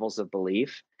 3 levels of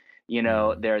belief.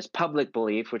 There's public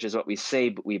belief, which is what we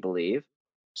say we believe.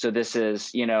 So this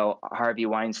is, Harvey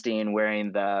Weinstein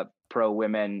wearing the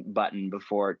pro-women button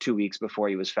 2 weeks before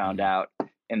he was found out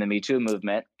in the Me Too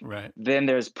movement. Right. Then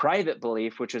there's private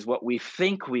belief, which is what we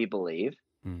think we believe.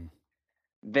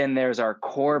 Then there's our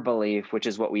core belief, which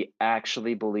is what we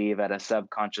actually believe at a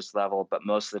subconscious level, but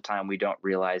most of the time we don't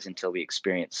realize until we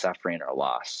experience suffering or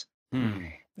loss.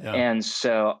 Yeah. And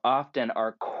so often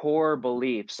our core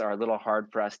beliefs are a little hard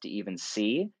for us to even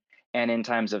see. And in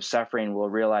times of suffering, we'll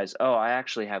realize, oh, I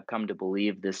actually have come to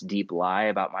believe this deep lie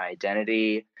about my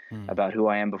identity, about who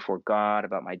I am before God,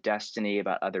 about my destiny,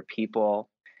 about other people.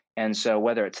 And so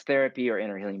whether it's therapy or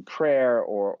inner healing prayer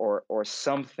or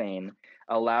something,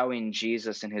 allowing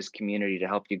Jesus and his community to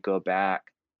help you go back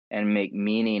and make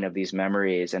meaning of these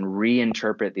memories and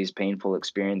reinterpret these painful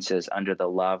experiences under the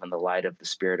love and the light of the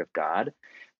Spirit of God,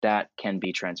 that can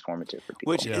be transformative for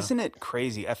people. Which, isn't it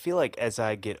crazy? I feel like as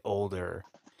I get older,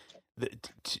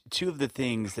 two of the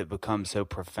things that become so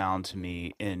profound to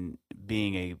me in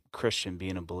being a Christian,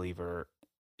 being a believer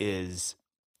is,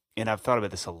 and I've thought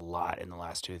about this a lot in the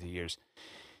last 2 or 3 years,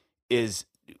 is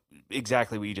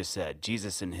exactly what you just said.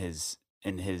 Jesus and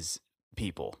his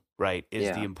people, right?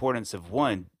 Is the importance of,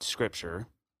 one, Scripture,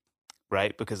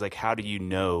 right? Because like, how do you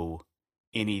know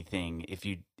anything if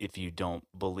you don't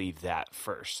believe that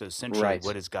first. So essentially,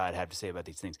 what does God have to say about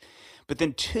these things? But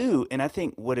then two, and I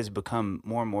think what has become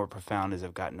more and more profound as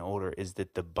I've gotten older is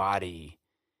that the body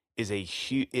is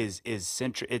is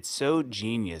central. It's so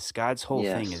genius. God's whole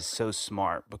thing is so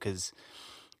smart because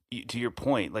to your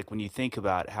point, like when you think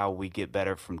about how we get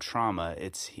better from trauma,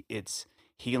 it's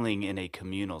healing in a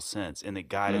communal sense, and that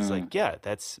God is like, yeah,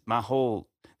 that's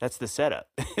the setup.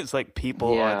 It's like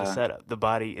people are the setup. The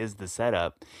body is the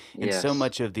setup. And so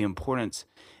much of the importance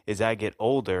as I get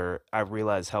older, I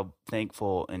realize how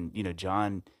thankful, and,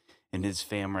 John and his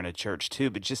family are in a church too,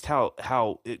 but just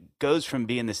how it goes from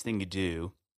being this thing you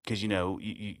do, because,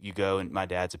 you go, and my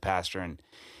dad's a pastor, and,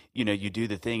 you do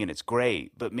the thing and it's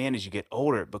great, but man, as you get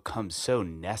older, it becomes so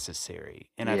necessary.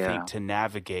 And I think to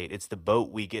navigate, it's the boat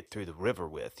we get through the river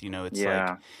with, it's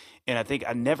like, and I think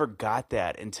I never got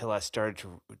that until I started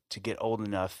to get old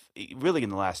enough, really in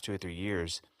the last 2 or 3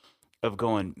 years, of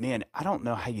going, man, I don't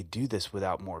know how you do this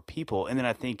without more people. And then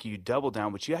I think you double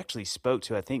down, which you actually spoke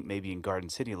to, I think maybe in Garden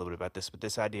City a little bit about this, but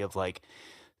this idea of like,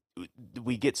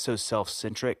 we get so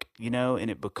self-centric, and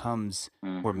it becomes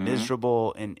we're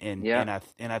miserable, and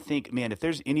I think, man, if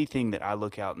there's anything that I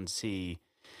look out and see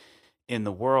in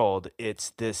the world,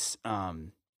 it's this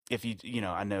if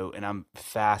I know, and I'm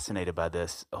fascinated by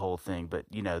this whole thing, but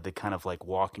the kind of like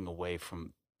walking away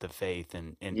from the faith,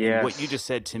 and what you just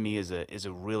said to me is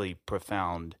a really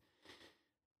profound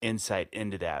insight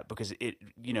into that, because it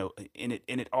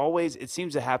it always, it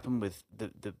seems to happen with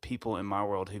the people in my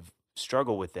world who've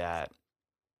struggle with that.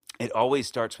 It always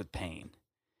starts with pain.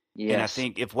 And I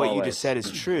think if what you just said is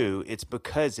true, it's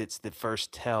because it's the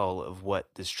first tell of what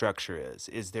the structure is.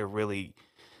 Is there really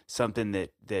something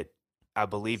that I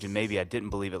believed, and maybe I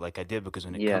didn't believe it like I did, because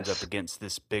when it comes up against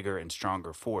this bigger and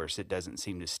stronger force, it doesn't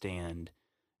seem to stand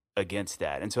against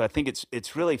that. And so I think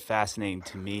it's really fascinating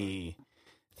to me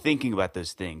thinking about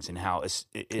those things, and how,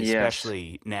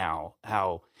 especially now,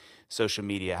 how social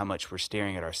media, how much we're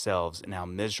staring at ourselves, and how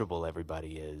miserable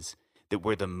everybody is, that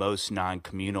we're the most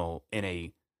non-communal in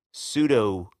a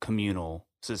pseudo-communal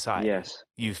society.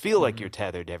 You feel like you're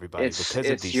tethered to everybody because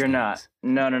of these you're things. Not.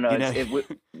 No.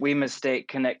 We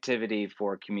mistake connectivity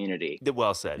for community.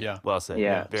 Well said. Yeah. Well said.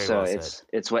 Yeah. Very So well said.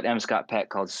 it's what M. Scott Peck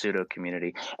called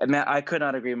pseudo-community. And Matt, I could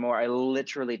not agree more. I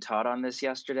literally taught on this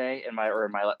yesterday in my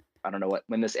I don't know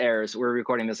when this airs. We're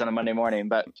recording this on a Monday morning,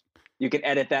 but you can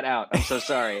edit that out. I'm so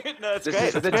sorry. No, it's this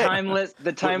great. is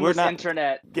the timeless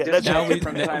internet.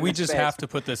 We just have to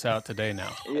put this out today now.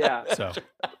 Yeah. So,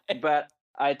 but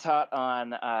I taught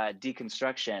on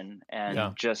deconstruction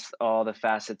and just all the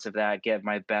facets of that. Give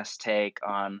my best take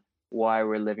on why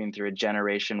we're living through a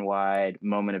generation-wide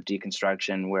moment of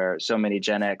deconstruction, where so many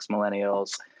Gen X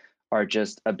millennials are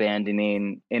just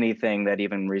abandoning anything that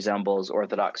even resembles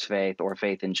Orthodox faith or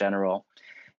faith in general.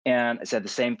 And I said the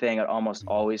same thing. It almost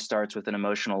always starts with an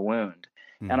emotional wound.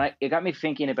 And it got me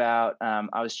thinking about,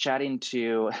 I was chatting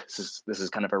to, this is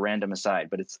kind of a random aside,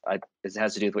 but it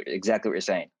has to do with exactly what you're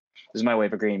saying. This is my way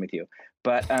of agreeing with you.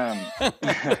 But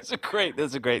that's a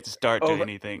great start to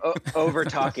anything. Over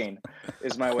talking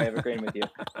is my way of agreeing with you.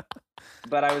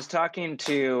 But I was talking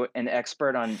to an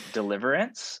expert on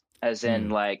deliverance, as in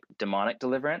like demonic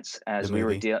deliverance, as we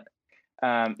were dealing.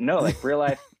 No, like real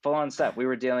life, full on stuff. We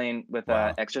were dealing with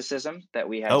exorcism that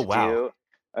we had to do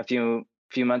a few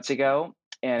months ago,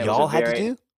 and y'all had to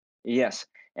do. Yes,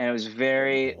 and it was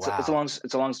very. It's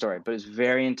a long story, but it was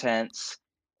very intense,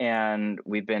 and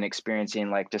we've been experiencing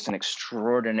like just an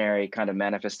extraordinary kind of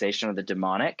manifestation of the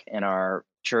demonic in our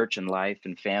church and life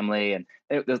and family, and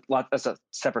that's a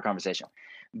separate conversation,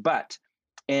 but.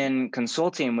 In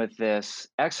consulting with this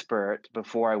expert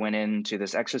before I went into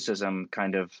this exorcism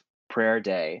kind of prayer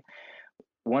day,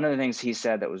 one of the things he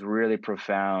said that was really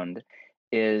profound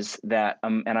is that,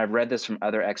 and I've read this from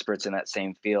other experts in that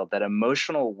same field, that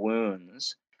emotional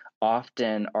wounds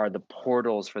often are the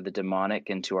portals for the demonic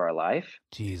into our life.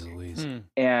 Jeez Louise.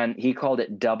 And he called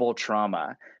it double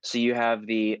trauma. So you have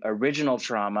the original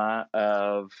trauma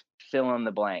of fill in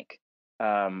the blank.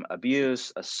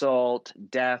 Abuse, assault,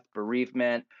 death,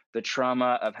 bereavement, the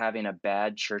trauma of having a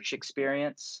bad church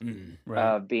experience,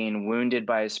 of being wounded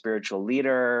by a spiritual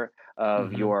leader,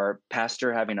 of your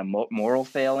pastor having a moral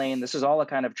failing. This is all a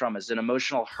kind of trauma. It's an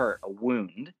emotional hurt, a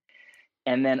wound.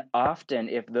 And then often,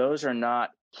 if those are not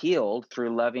healed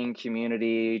through loving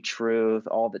community, truth,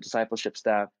 all the discipleship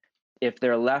stuff, if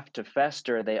they're left to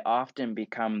fester, they often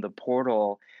become the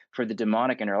portal for the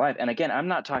demonic in our life. And again, I'm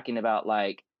not talking about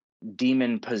like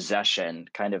demon possession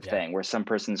kind of thing where some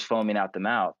person's foaming out the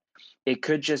mouth. It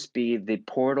could just be the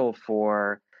portal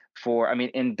for I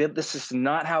mean, this is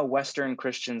not how Western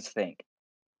Christians think,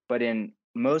 but in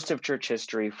most of church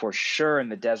history, for sure in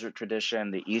the desert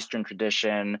tradition, the Eastern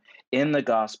tradition, in the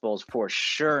Gospels, for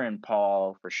sure in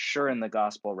Paul, for sure in the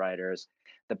Gospel writers,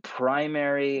 the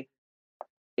primary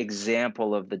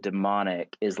example of the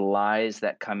demonic is lies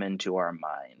that come into our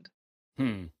mind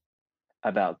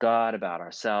about God, about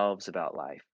ourselves, about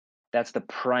life. That's the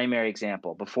primary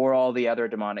example before all the other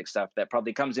demonic stuff that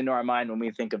probably comes into our mind when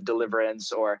we think of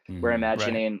deliverance, or we're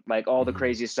imagining like all the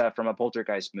crazy stuff from a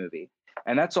poltergeist movie.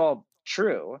 And that's all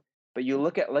true. But you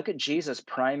look at Jesus'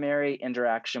 primary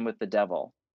interaction with the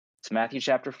devil. It's Matthew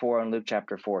chapter 4 and Luke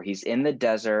chapter 4. He's in the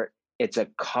desert. It's a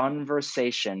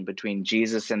conversation between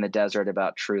Jesus in the desert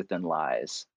about truth and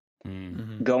lies.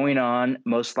 Going on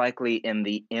most likely in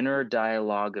the inner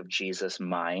dialogue of Jesus'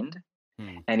 mind.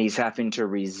 And he's having to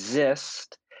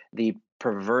resist the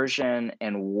perversion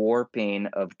and warping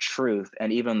of truth,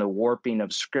 and even the warping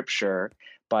of scripture,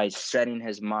 by setting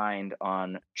his mind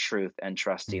on truth and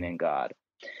trusting in God.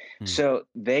 So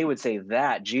they would say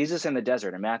that Jesus in the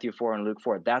desert in Matthew 4 and Luke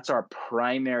 4, that's our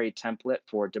primary template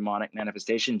for demonic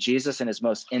manifestation. Jesus in his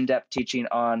most in-depth teaching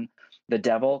on the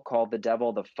devil called the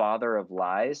devil the father of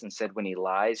lies, and said when he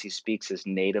lies, he speaks his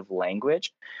native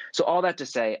language. So all that to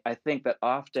say, I think that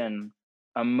often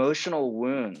emotional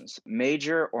wounds,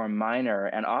 major or minor,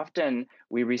 and often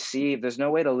we receive, there's no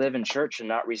way to live in church and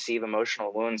not receive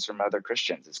emotional wounds from other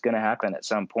Christians. It's going to happen at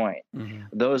some point.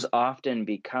 Those often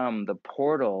become the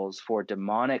portals for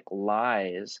demonic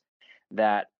lies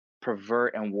that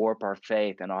pervert and warp our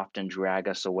faith and often drag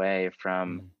us away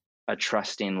from a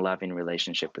trusting, loving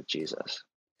relationship with Jesus.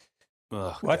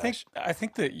 Well, I think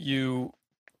that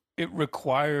it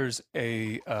requires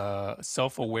a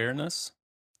self-awareness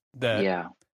that,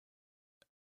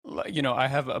 I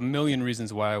have a million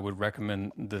reasons why I would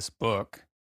recommend this book,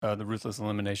 The Ruthless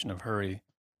Elimination of Hurry.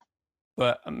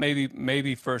 But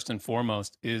maybe first and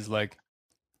foremost is like,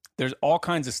 there's all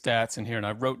kinds of stats in here. And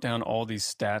I wrote down all these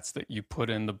stats that you put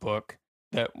in the book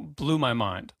that blew my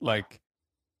mind. Like,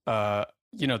 the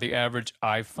average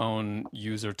iPhone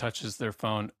user touches their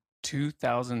phone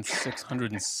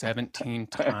 2,617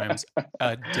 times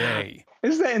a day.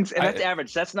 And that's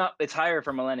average. That's not, it's higher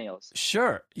for millennials.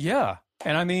 Sure. Yeah.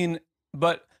 And I mean,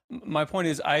 but my point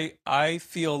is, I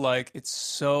feel like it's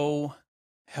so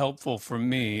helpful for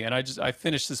me. And I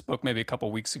finished this book maybe a couple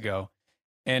of weeks ago,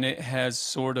 and it has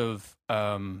sort of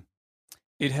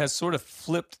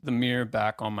flipped the mirror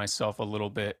back on myself a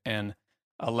little bit and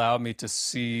allowed me to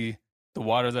see the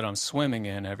water that I'm swimming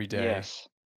in every day. Yes.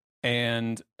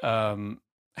 And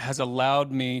has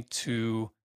allowed me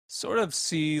to sort of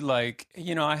see, like,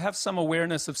 I have some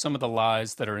awareness of some of the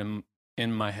lies that are in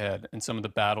my head and some of the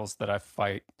battles that I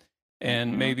fight.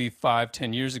 And maybe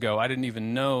 5-10 years ago, I didn't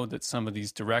even know that some of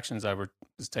these directions I was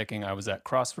taking, I was at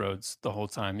crossroads the whole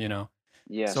time,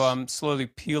 Yes. So I'm slowly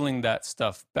peeling that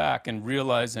stuff back and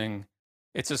realizing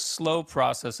it's a slow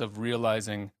process of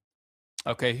realizing,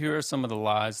 okay, here are some of the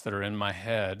lies that are in my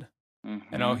head.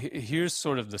 And here's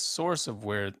sort of the source of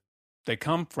where they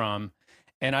come from.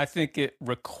 And I think it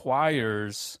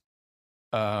requires,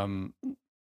 again,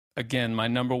 my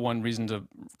number one reason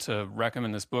to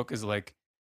recommend this book is, like,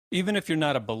 even if you're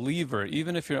not a believer,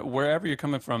 even if you're wherever you're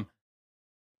coming from,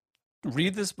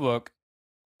 read this book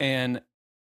and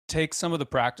take some of the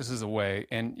practices away,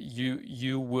 and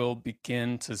you will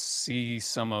begin to see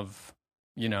some of,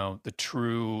 the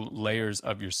true layers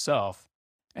of yourself.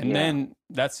 And then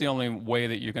that's the only way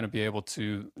that you're going to be able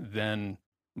to then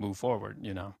move forward,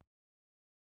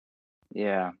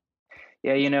 Yeah.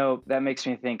 Yeah, that makes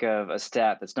me think of a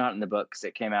stat that's not in the book because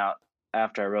it came out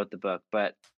after I wrote the book.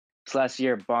 But this last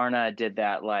year, Barna did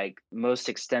that, like, most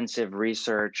extensive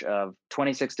research of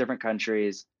 26 different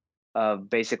countries of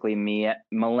basically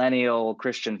millennial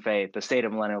Christian faith, the state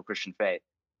of millennial Christian faith.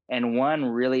 And one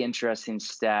really interesting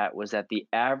stat was that the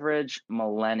average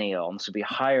millennial, and this would be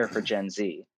higher for Gen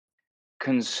Z,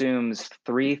 consumes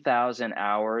 3,000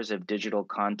 hours of digital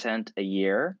content a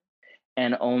year,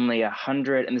 and only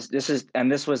 100. And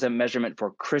this was a measurement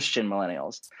for Christian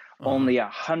millennials. Only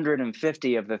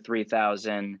 150 of the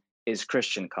 3,000 is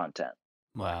Christian content.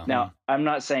 Wow. Now, I'm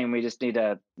not saying we just need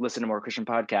to listen to more Christian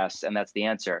podcasts and that's the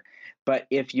answer. But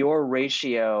if your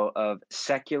ratio of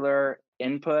secular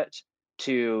input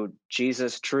to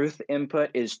Jesus truth input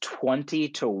is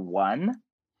 20-1,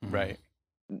 right,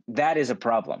 that is a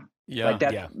problem.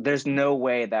 Yeah. There's no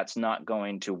way that's not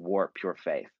going to warp your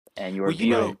faith and your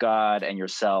view of God and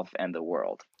yourself and the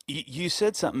world. You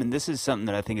said something, and this is something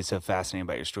that I think is so fascinating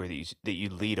about your story that you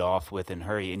lead off with in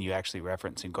Hurry, and you actually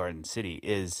reference in Garden City,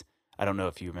 is, I don't know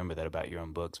if you remember that about your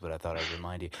own books, but I thought I'd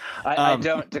remind you. I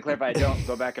don't, to clarify, I don't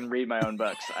go back and read my own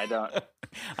books. I don't.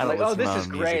 I don't like, oh, listen to this my is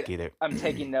own music great. either. I'm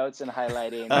taking notes and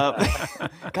highlighting.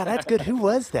 God, that's good. Who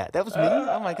was that? That was me.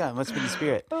 Oh my God, it must have been the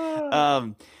Spirit.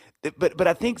 But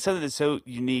I think something that's so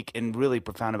unique and really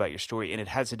profound about your story, and it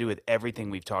has to do with everything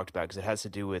we've talked about, because it has to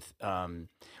do with one.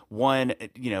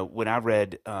 When I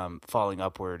read Falling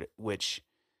Upward, which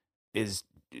is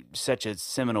such a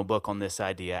seminal book on this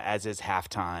idea, as is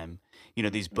Halftime.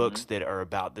 These books that are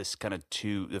about this kind of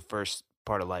the first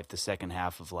part of life, the second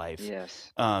half of life.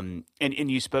 Yes. And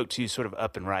you spoke to sort of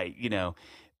up and right,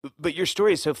 but your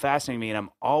story is so fascinating to me, and I'm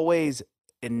always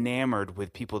enamored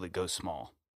with people that go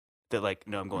small. That like,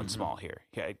 no, I'm going small here.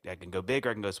 Yeah, I can go big or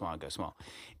I can go small. I go small.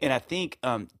 And I think,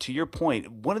 to your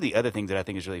point, one of the other things that I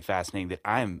think is really fascinating that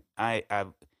I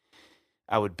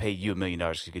would pay you $1 million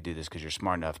if you could do this because you're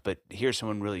smart enough. But hear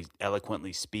someone really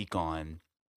eloquently speak on.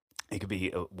 It could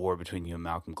be a war between you and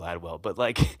Malcolm Gladwell, but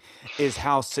like, is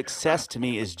how success to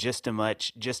me is just as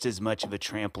much of a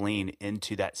trampoline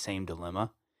into that same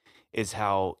dilemma. Is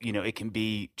how it can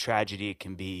be tragedy, it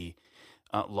can be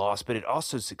loss, but it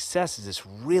also success is this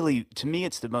really, to me,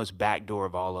 it's the most backdoor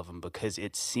of all of them because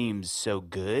it seems so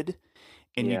good.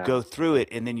 And you go through it,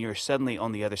 and then you're suddenly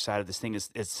on the other side of this thing.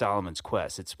 It's Solomon's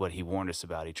Quest. It's what he warned us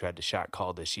about. He tried to shot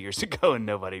call this years ago, and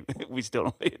we still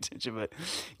don't pay attention. But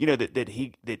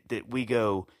that we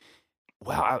go,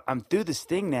 wow, I'm through this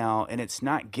thing now, and it's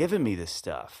not giving me this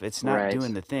stuff. It's not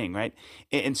doing the thing, right?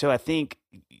 And so I think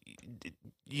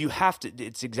you have to.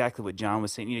 It's exactly what John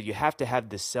was saying. You have to have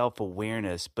this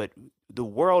self-awareness, but the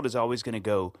world is always going to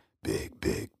go big,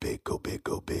 big, big, go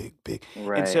big, big.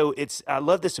 Right. And so I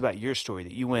love this about your story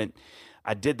that you went,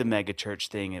 I did the mega church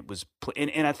thing. It was,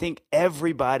 and I think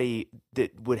everybody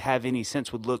that would have any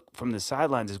sense would look from the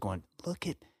sidelines is going, look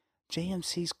at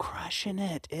JMC's crushing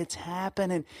it. It's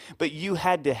happening. But you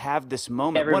had to have this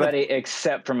moment. Everybody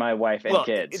except for my wife and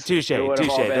kids. Touche. Those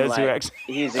who actually,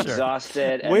 he's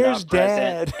exhausted and where's not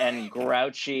present Dad? and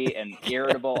grouchy and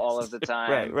irritable all of the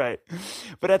time. Right.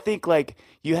 But I think like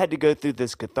you had to go through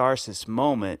this catharsis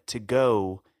moment to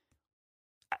go,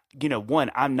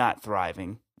 one, I'm not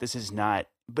thriving. This is not,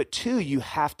 but two, you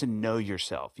have to know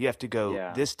yourself. You have to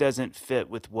go, this doesn't fit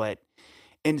with what.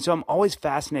 And so I'm always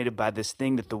fascinated by this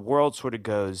thing that the world sort of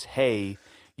goes, hey,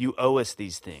 you owe us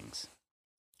these things.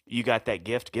 You got that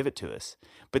gift, give it to us.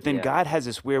 But then God has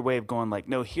this weird way of going like,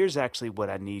 no, here's actually what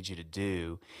I need you to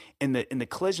do. And the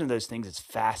collision of those things is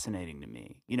fascinating to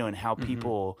me, and how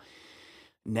people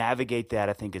navigate that.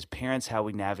 I think as parents, how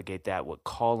we navigate that, what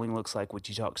calling looks like, what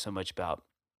you talk so much about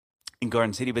in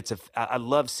Garden City. But I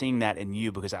love seeing that in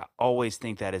you because I always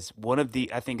think that is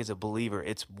I think as a believer,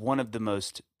 it's one of the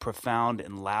most profound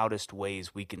and loudest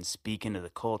ways we can speak into the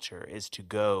culture is to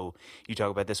go, you talk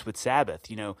about this with Sabbath,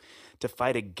 to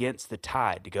fight against the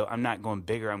tide, to go, I'm not going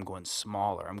bigger, I'm going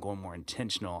smaller, I'm going more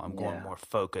intentional, I'm going more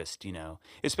focused,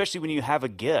 especially when you have a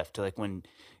gift, like when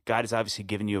God has obviously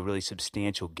given you a really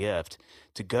substantial gift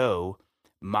to go,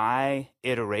 my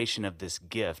iteration of this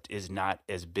gift is not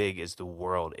as big as the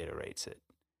world iterates it.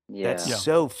 That's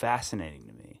so fascinating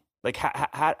to me. Like,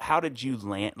 how did you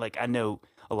land? Like, I know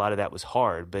a lot of that was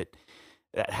hard, but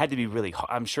that had to be really hard.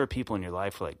 I'm sure people in your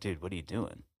life were like, dude, what are you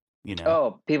doing?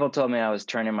 Oh, people told me I was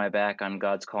turning my back on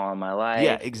God's call on my life.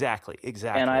 Yeah, exactly.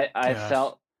 And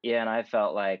I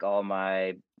felt like all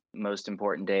my most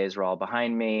important days were all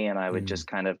behind me, and I would just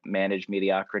kind of manage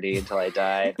mediocrity until I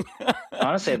died.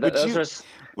 Honestly, would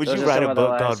you write a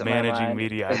book called Managing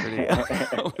Mediocrity? I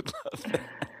would love that.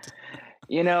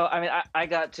 I mean, I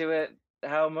got to it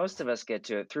how most of us get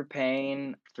to it, through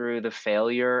pain, through the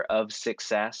failure of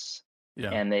success,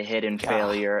 and the hidden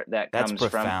failure that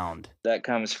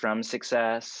comes from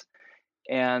success.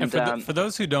 And for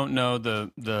those who don't know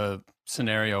the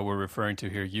scenario we're referring to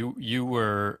here, you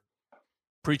were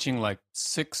preaching like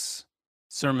 6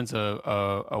 sermons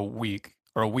a week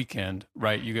or a weekend,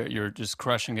 right? You're just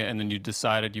crushing it, and then you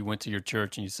decided, you went to your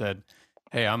church and you said,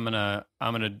 "Hey, I'm gonna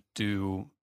do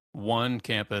one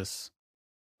campus.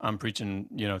 I'm preaching,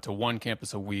 to one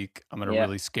campus a week. I'm gonna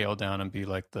really scale down and be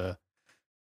like the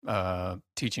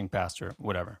teaching pastor,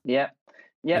 whatever." Yeah,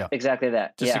 exactly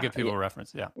that. Just to give people a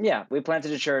reference. Yeah, we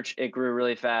planted a church. It grew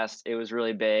really fast. It was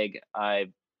really big.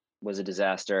 I was a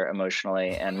disaster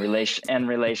emotionally and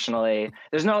relationally.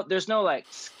 There's no like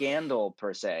scandal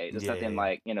per se. There's nothing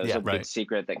like, there's a big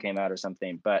secret that came out or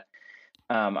something. But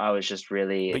I was just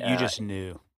really. But you just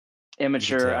knew.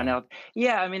 Immature. I know.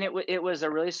 Yeah, I mean, it was a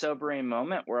really sobering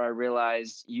moment where I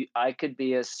realized I could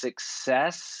be a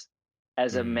success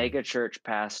as a mega church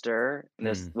pastor,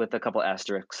 with a couple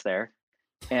asterisks there,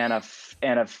 and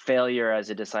a failure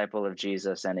as a disciple of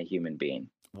Jesus and a human being.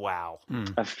 Wow.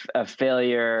 A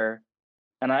failure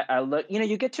And I look,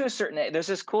 you get to a certain age, there's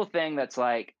this cool thing that's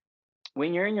like,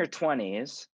 when you're in your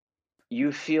 20s,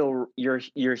 you feel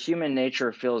your human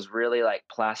nature feels really like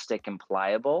plastic and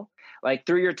pliable. Like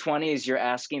through your 20s, you're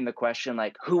asking the question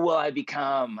like, who will I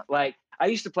become? Like I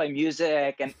used to play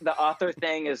music, and the author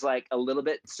thing is like a little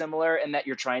bit similar in that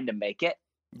you're trying to make it.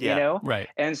 Right.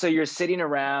 And so you're sitting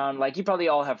around, like you probably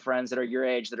all have friends that are your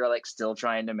age that are like still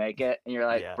trying to make it, and you're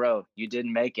like, bro, you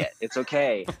didn't make it. It's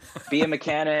okay. Be a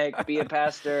mechanic, be a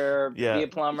pastor, be a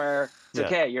plumber. It's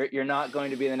okay. You're not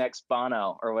going to be the next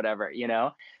Bono or whatever,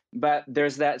 But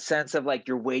there's that sense of like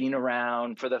you're waiting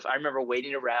around I remember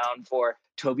waiting around for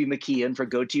Toby McKeon for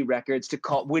Goatee Records to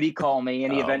call me,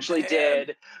 and he eventually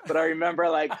did. But I remember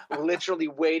like literally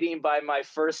waiting by my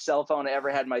first cell phone I ever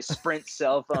had, my Sprint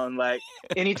cell phone. Like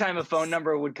anytime a phone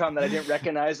number would come that I didn't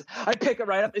recognize, I'd pick it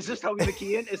right up. Is this Toby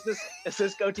McKeon? Is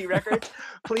this Goatee Records?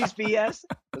 Please be yes.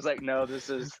 I was like, no, this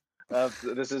is an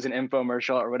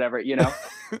infomercial or whatever,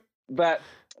 But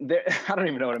I don't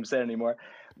even know what I'm saying anymore.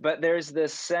 But there's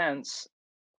this sense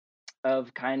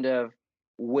of kind of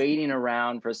waiting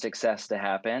around for success to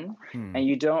happen, and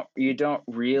you don't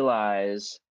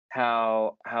realize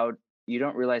how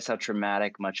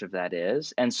traumatic much of that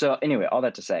is. And so anyway, all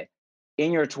that to say,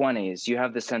 in your 20s, you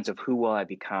have the sense of who will I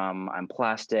become? I'm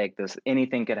plastic.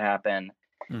 Anything could happen.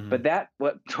 But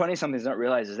what 20 somethings don't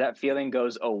realize is that feeling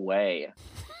goes away.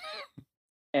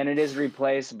 And it is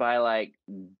replaced by like,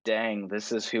 dang,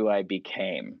 this is who I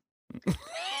became.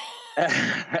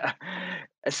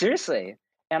 Seriously.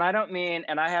 And I don't mean,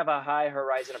 and I have a high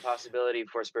horizon of possibility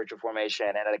for spiritual formation.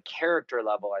 And at a character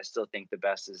level, I still think the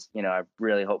best is, I'm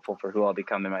really hopeful for who I'll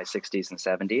become in my 60s and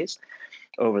 70s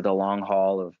over the long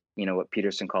haul of, what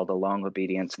Peterson called the long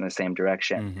obedience in the same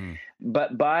direction.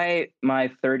 But by my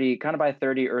 30,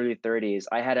 early 30s,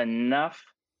 I had enough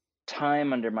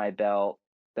time under my belt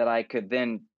that I could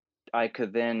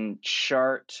then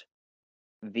chart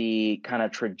the kind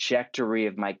of trajectory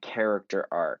of my character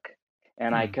arc.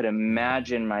 And I could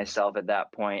imagine myself at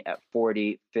that point at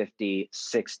 40, 50,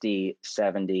 60,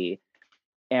 70,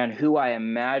 and who I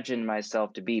imagined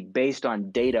myself to be based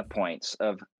on data points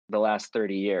of the last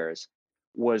 30 years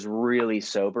was really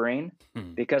sobering,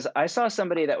 because I saw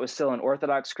somebody that was still an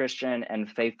Orthodox Christian and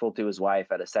faithful to his wife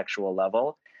at a sexual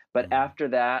level. But after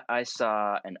that, I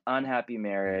saw an unhappy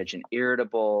marriage, an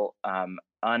irritable,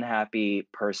 unhappy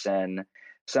person,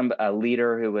 a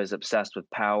leader who was obsessed with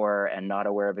power and not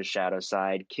aware of his shadow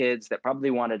side, kids that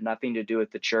probably wanted nothing to do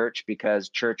with the church because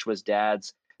church was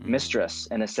dad's mistress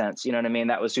in a sense. You know what I mean?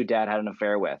 That was who dad had an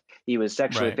affair with. He was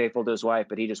sexually faithful to his wife,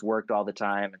 but he just worked all the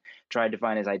time and tried to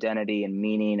find his identity and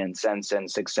meaning and sense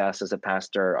and success as a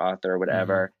pastor, author,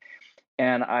 whatever.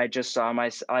 And I just saw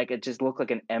it just looked like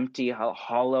an empty,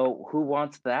 hollow, who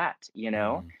wants that,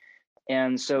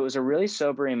 And so it was a really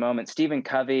sobering moment. Stephen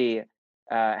Covey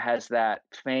has that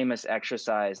famous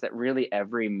exercise that really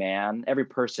every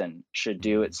person should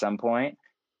do at some point,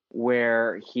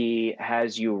 where he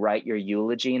has you write your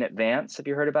eulogy in advance. Have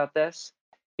you heard about this?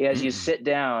 He has you sit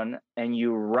down and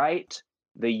you write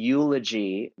the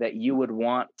eulogy that you would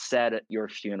want said at your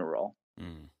funeral.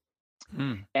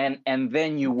 And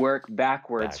then you work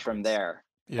backwards from there.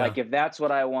 Yeah. Like if that's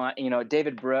what I want,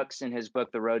 David Brooks in his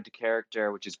book, The Road to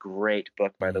Character, which is a great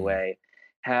book, by the way,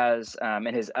 has, and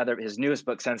his newest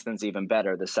book since then is even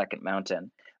better, The Second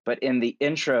Mountain. But in the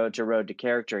intro to Road to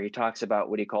Character, he talks about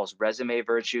what he calls resume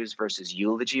virtues versus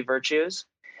eulogy virtues.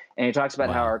 And he talks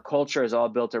about how our culture is all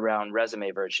built around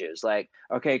resume virtues. Like,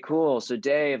 okay, cool. So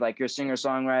Dave, like you're a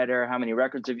singer-songwriter. How many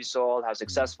records have you sold? How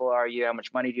successful are you? How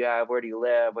much money do you have? Where do you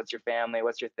live? What's your family?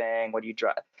 What's your thing? What do you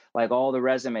drive? Like all the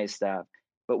resume stuff.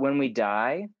 But when we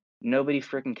die, nobody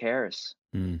freaking cares.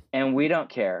 And we don't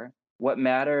care. What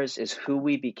matters is who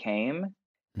we became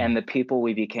and the people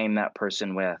we became that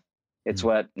person with. It's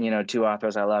what, two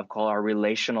authors I love call our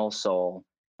relational soul,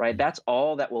 right? That's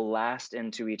all that will last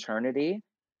into eternity,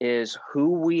 is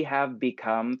who we have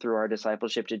become through our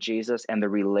discipleship to Jesus and the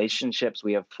relationships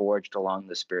we have forged along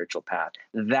the spiritual path.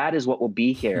 That is what will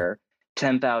be here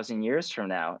 10,000 years from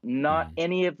now. Not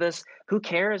any of this. Who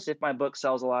cares if my book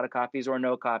sells a lot of copies or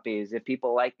no copies, if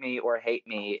people like me or hate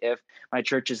me, if my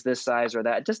church is this size or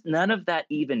that. Just none of that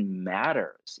even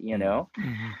matters,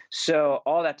 So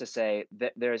all that to say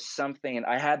that there's something, and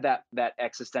I had that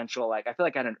existential, I feel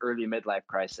like I had an early midlife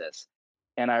crisis.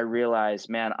 And I realized,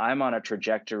 man, I'm on a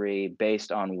trajectory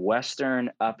based on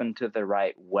Western up and to the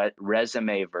right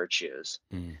resume virtues,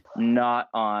 not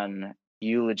on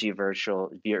eulogy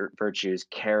virtues,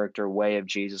 character, way of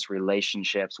Jesus,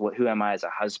 relationships. Who am I as a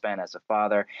husband, as a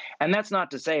father? And that's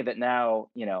not to say that now,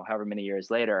 however many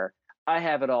years later, I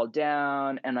have it all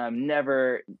down and I'm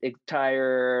never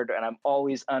tired and I'm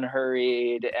always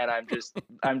unhurried and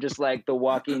I'm just like the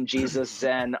walking Jesus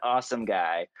Zen awesome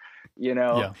guy. That's You're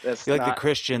like the not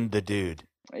Christian, the dude.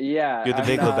 Yeah, You're the I'm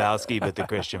Big not. Lebowski, but the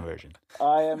Christian version.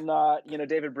 I am not.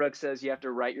 David Brooks says you have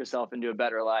to write yourself into a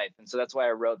better life, and so that's why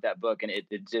I wrote that book. And it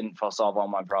didn't solve all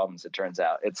my problems. It turns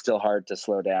out it's still hard to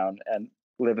slow down and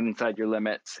live inside your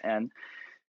limits and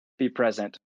be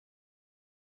present.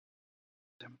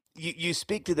 You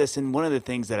speak to this, and one of the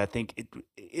things that I think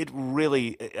it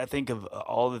really, I think of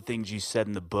all the things you said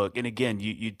in the book, and again,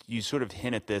 you sort of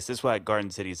hint at this. This is why Garden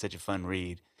City is such a fun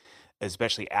read,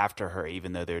 especially after her,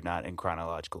 even though they're not in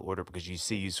chronological order, because you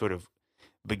see you sort of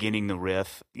beginning the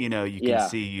riff. You can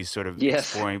see you sort of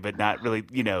exploring, but not really.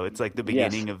 It's like the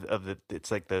beginning of the.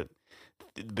 It's like the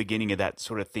beginning of that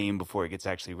sort of theme before it gets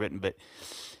actually written, but.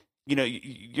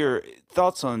 Your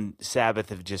thoughts on Sabbath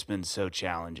have just been so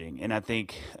challenging. And I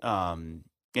think, and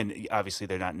obviously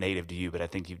they're not native to you, but I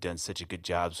think you've done such a good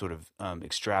job sort of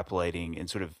extrapolating and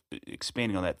sort of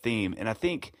expanding on that theme. And I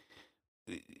think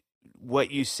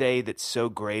what you say that's so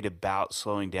great about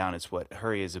slowing down is what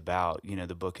Hurry is about.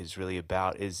 The book is really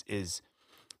about is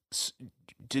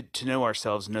to know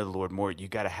ourselves, know the Lord more. You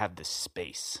got to have the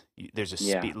space. There's a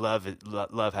speed.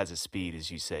 Love has a speed, as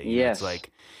you say. Yes. It's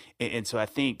like, and so I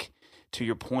think to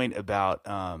your point about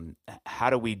how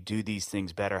do we do these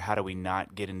things better? How do we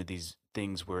not get into these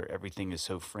things where everything is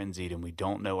so frenzied and we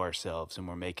don't know ourselves and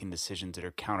we're making decisions that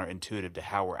are counterintuitive to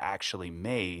how we're actually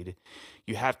made?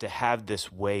 You have to have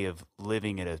this way of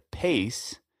living at a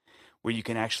pace where you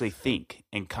can actually think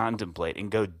and contemplate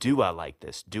and go, do I like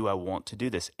this? Do I want to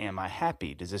do this? Am I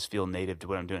happy? Does this feel native to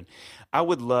what I'm doing? I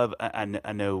would love, I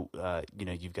know,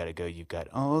 you've got to go. You've got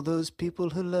all those people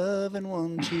who love and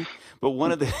want you. But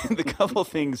one of the couple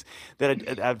things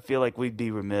that I feel like we'd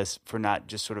be remiss for not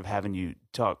just sort of having you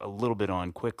talk a little bit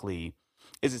on quickly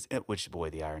is, which, boy,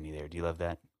 the irony there. Do you love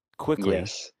that? Quickly.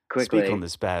 Yes. Quickly. Speak on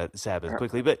the Sabbath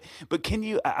quickly. But can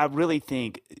you, I really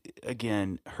think,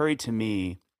 again, Hurry to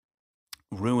me,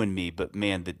 ruined me, but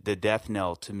man, the death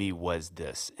knell to me was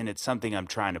this, and it's something I'm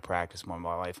trying to practice more.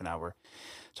 My wife and I were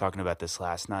talking about this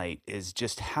last night, is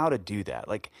just how to do that.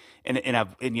 Like, and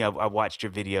I watched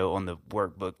your video on the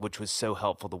workbook, which was so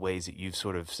helpful. The ways that you've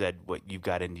sort of said what you've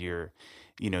got into your,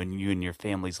 you and your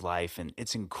family's life, and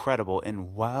it's incredible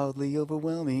and wildly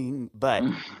overwhelming. But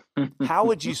how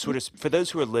would you sort of, for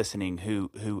those who are listening,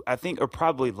 who I think are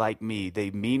probably like me,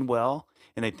 they mean well.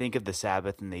 And they think of the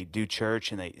Sabbath and they do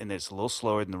church and it's a little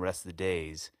slower than the rest of the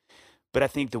days. But I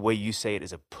think the way you say it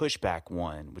is a pushback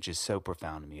one, which is so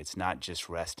profound to me. It's not just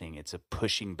resting. It's a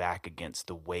pushing back against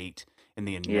the weight and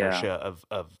the inertia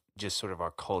of just sort of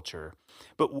our culture.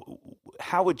 But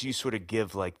how would you sort of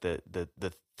give like the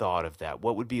thought of that?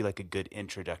 What would be like a good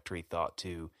introductory thought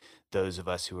to those of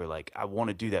us who are like, I want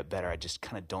to do that better. I just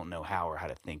kind of don't know how or how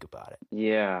to think about it.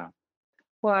 Yeah.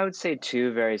 Well, I would say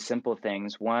two very simple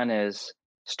things. One is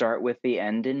start with the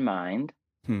end in mind.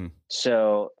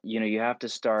 So, you have to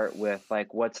start with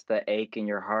like, what's the ache in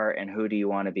your heart and who do you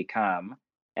want to become?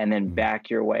 And then back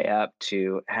your way up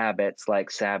to habits like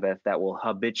Sabbath that will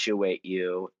habituate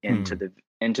you into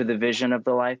the vision of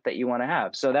the life that you want to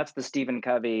have. So that's the Stephen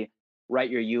Covey,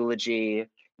 write your eulogy.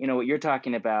 What you're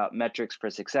talking about, metrics for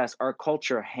success. Our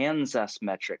culture hands us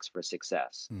metrics for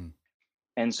success.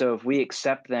 And so if we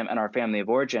accept them, and our family of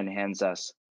origin hands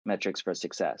us metrics for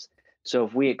success. So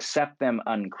if we accept them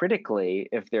uncritically,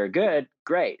 if they're good,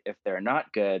 great. If they're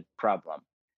not good, problem.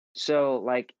 So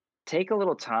like, take a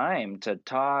little time to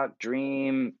talk,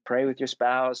 dream, pray with your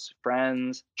spouse,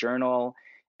 friends, journal,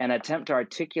 and attempt to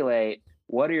articulate,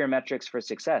 what are your metrics for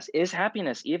success? Is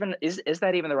happiness is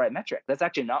that even the right metric? That's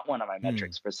actually not one of my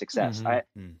metrics for success.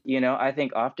 I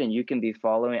think often you can be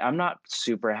following, I'm not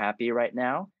super happy right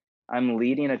now. I'm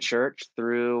leading a church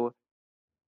through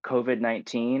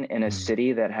COVID-19 in a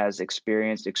city that has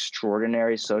experienced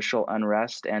extraordinary social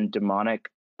unrest and demonic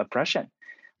oppression.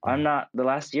 The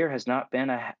last year has not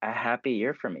been a happy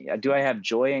year for me. Do I have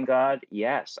joy in God?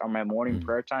 Yes. Are my morning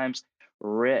prayer times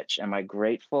rich? Am I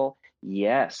grateful?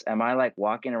 Yes. Am I like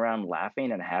walking around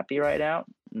laughing and happy right now?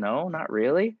 No, not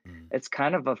really. It's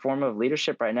kind of a form of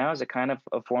leadership right now, is a kind of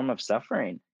a form of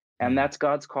suffering. And that's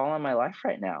God's call on my life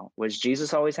right now. Was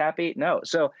Jesus always happy? No.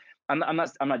 So I'm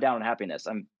not down on happiness.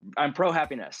 I'm pro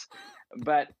happiness,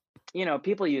 but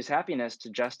people use happiness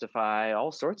to justify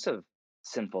all sorts of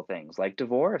sinful things like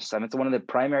divorce. It's one of the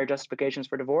primary justifications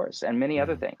for divorce and many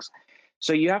other things.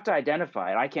 So you have to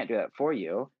identify, and I can't do that for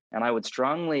you. And I would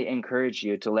strongly encourage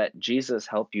you to let Jesus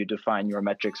help you define your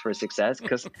metrics for success,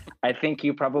 because I think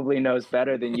he probably knows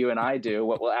better than you and I do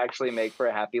what will actually make for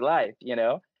a happy life,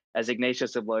 As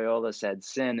Ignatius of Loyola said,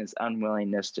 sin is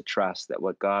unwillingness to trust that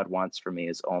what God wants for me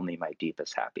is only my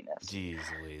deepest happiness. Jeez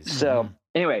Louise. So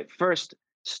anyway, first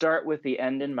start with the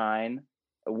end in mind.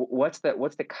 What's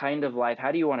the kind of life?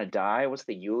 How do you want to die? What's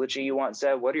the eulogy you want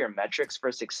said? What are your metrics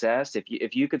for success?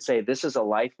 If you could say this is a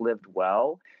life lived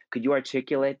well, could you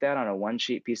articulate that on a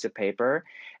one-sheet piece of paper?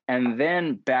 And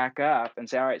then back up and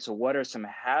say, all right, so what are some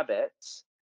habits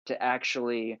to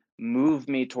actually move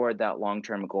me toward that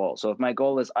long-term goal? So if my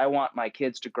goal is I want my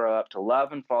kids to grow up to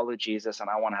love and follow Jesus,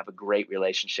 and I want to have a great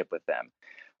relationship with them.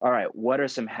 All right, what are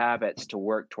some habits to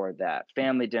work toward that?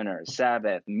 Family dinners,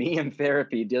 Sabbath, me in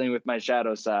therapy, dealing with my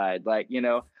shadow side, like,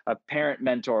 a parent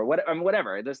mentor,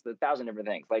 whatever. There's 1,000 different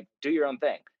things. Like, do your own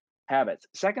thing. Habits.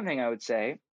 Second thing I would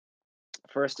say,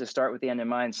 first is start with the end in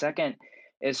mind. Second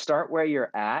is start where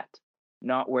you're at,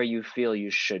 not where you feel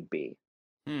you should be.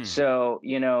 So,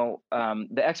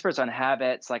 the experts on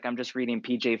habits, like I'm just reading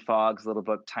PJ Fogg's little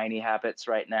book, Tiny Habits,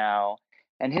 right now.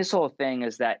 And his whole thing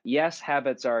is that, yes,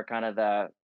 habits are kind of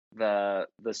the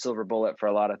silver bullet for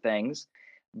a lot of things.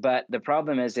 But the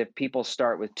problem is if people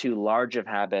start with too large of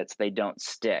habits, they don't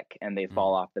stick and they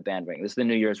fall off the bandwagon. This is the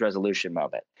New Year's resolution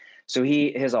moment. So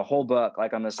he has a whole book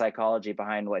like on the psychology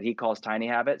behind what he calls tiny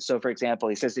habits. So for example,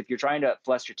 he says, if you're trying to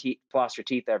floss your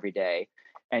teeth every day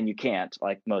and you can't,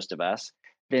 like most of us,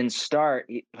 then start,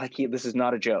 this is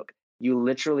not a joke. You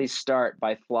literally start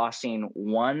by flossing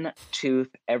one tooth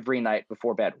every night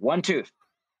before bed, one tooth.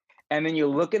 And then you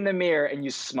look in the mirror and you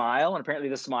smile. And apparently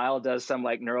the smile does some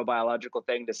like neurobiological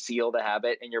thing to seal the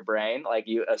habit in your brain. Like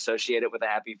you associate it with a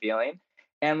happy feeling.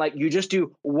 And like you just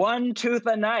do one tooth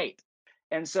a night.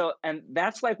 And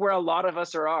that's like where a lot of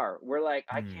us are. We're like,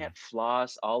 I can't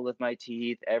floss all of my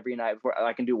teeth every night before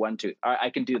I can do one tooth. I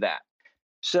can do that.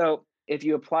 So if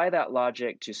you apply that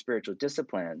logic to spiritual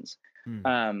disciplines,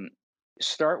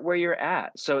 start where you're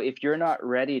at. So if you're not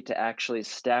ready to actually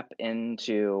step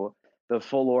into the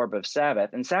full orb of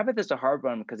Sabbath, and Sabbath is a hard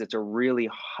one because it's a really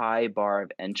high bar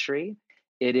of entry.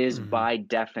 It is by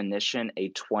definition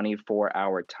a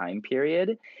 24-hour time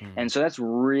period. And so that's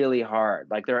really hard.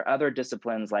 Like there are other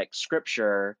disciplines like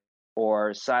scripture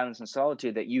or silence and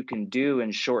solitude that you can do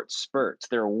in short spurts.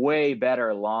 They're way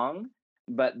better long,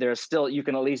 but there's still, you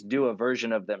can at least do a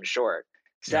version of them short.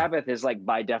 Sabbath is like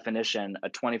by definition a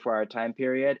 24-hour time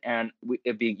period, and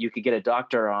you could get a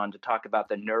doctor on to talk about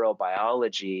the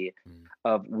neurobiology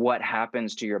of what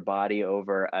happens to your body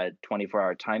over a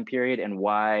 24-hour time period and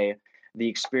why the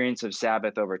experience of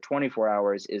Sabbath over 24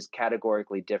 hours is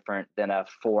categorically different than a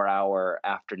 4-hour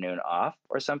afternoon off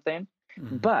or something.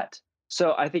 But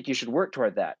so I think you should work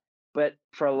toward that. But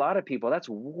for a lot of people, that's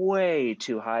way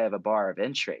too high of a bar of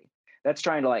entry. That's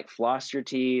trying to like floss your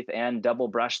teeth and double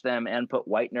brush them and put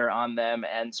whitener on them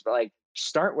and like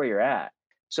start where you're at.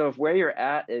 So if where you're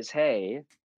at is, hey,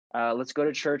 let's go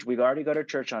to church. We've already go to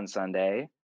church on Sunday.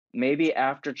 Maybe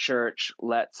after church,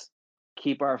 let's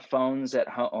keep our phones at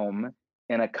home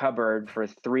in a cupboard for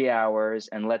 3 hours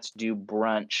and let's do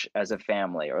brunch as a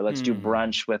family, or let's do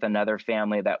brunch with another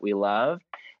family that we love.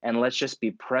 And let's just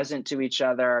be present to each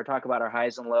other, talk about our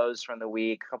highs and lows from the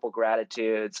week, a couple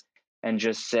gratitudes, and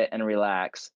just sit and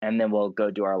relax. And then we'll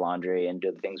go do our laundry and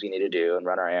do the things we need to do and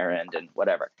run our errand and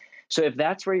whatever. So if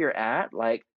that's where you're at,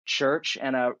 like church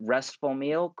and a restful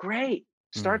meal, great.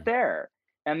 Start there.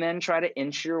 And then try to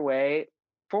inch your way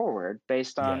forward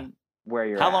based on where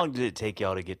you're at. How long did it take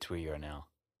y'all to get to where you are now?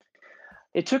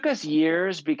 It took us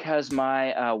years because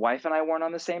my wife and I weren't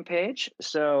on the same page.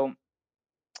 So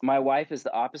my wife is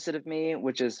the opposite of me,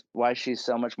 which is why she's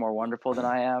so much more wonderful than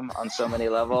I am on so many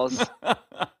levels.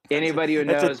 Anybody who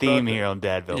knows, that's a theme here on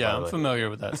Dadville. Yeah, I'm familiar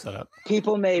with that setup.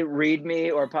 People may read me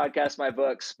or podcast my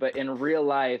books, but in real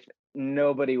life,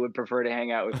 nobody would prefer to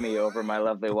hang out with me over my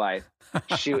lovely wife,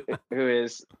 who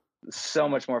is so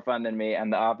much more fun than me,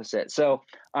 and the opposite. So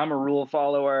I'm a rule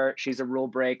follower. She's a rule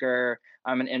breaker.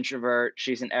 I'm an introvert.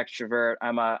 She's an extrovert.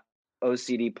 I'm a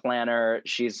OCD planner.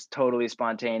 She's totally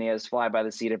spontaneous, fly by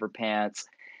the seat of her pants.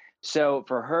 So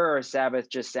for her, Sabbath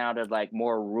just sounded like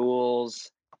more rules.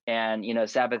 And,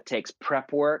 Sabbath takes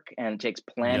prep work and it takes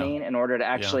planning in order to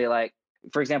actually like,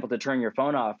 for example, to turn your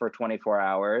phone off for 24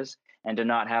 hours and to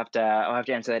not have to, I have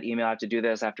to answer that email, I have to do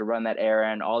this, I have to run that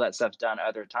errand, all that stuff's done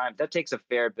other times. That takes a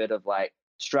fair bit of like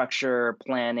structure,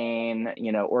 planning,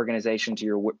 organization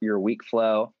to your week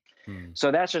flow.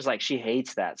 So that's just like, she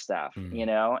hates that stuff,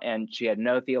 and she had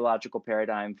no theological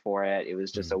paradigm for it. It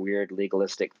was just a weird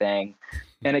legalistic thing.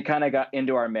 And it kind of got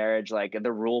into our marriage. Like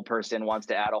the rule person wants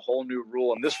to add a whole new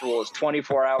rule, and this rule is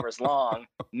 24 hours long.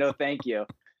 No, thank you.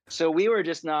 So we were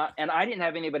just not, and I didn't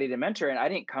have anybody to mentor, and I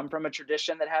didn't come from a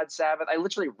tradition that had Sabbath. I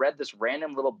literally read this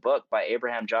random little book by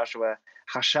Abraham Joshua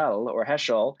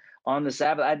Heschel on the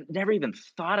Sabbath. I'd never even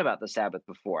thought about the Sabbath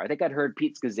before. I think I'd heard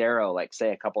Pete Scazzero like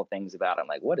say a couple of things about it. I'm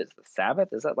like, what is the Sabbath?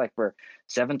 Is that like for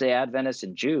Seventh-day Adventists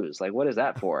and Jews? Like, what is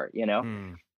that for? You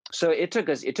know? So it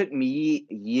took me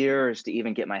years to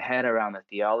even get my head around the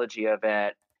theology of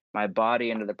it, my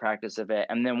body into the practice of it.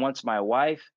 And then once my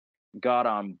wife got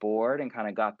on board and kind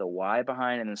of got the why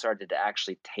behind it and then started to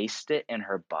actually taste it in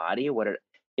her body,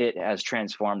 it has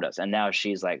transformed us. And now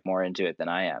she's like more into it than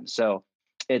I am. So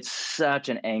it's such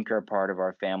an anchor part of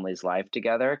our family's life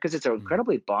together because it's an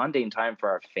incredibly bonding time for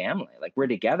our family. Like we're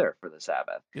together for the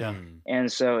Sabbath. Yeah. And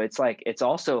so it's like, it's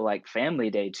also like family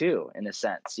day too, in a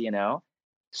sense, you know?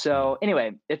 So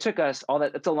anyway, it took us all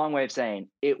that. It's a long way of saying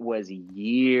it was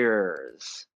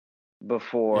years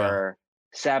before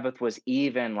Sabbath was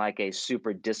even like a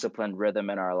super disciplined rhythm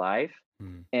in our life.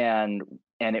 And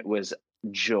it was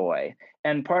joy.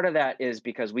 And part of that is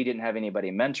because we didn't have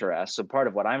anybody mentor us. So part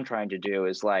of what I'm trying to do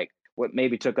is like what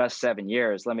maybe took us 7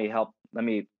 years. Let me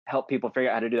help people figure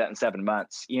out how to do that in 7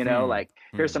 months. You know, like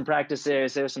here's some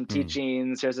practices, here's some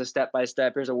teachings, here's a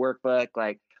step-by-step, here's a workbook.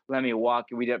 Like, let me walk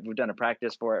you. We've done a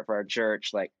practice for it for our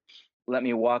church. Like, let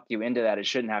me walk you into that. It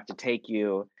shouldn't have to take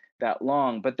you that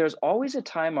long, but there's always a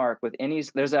time arc with any.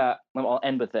 I'll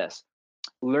end with this.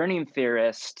 Learning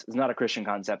theorist is not a Christian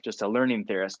concept, just a learning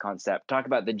theorist concept. Talk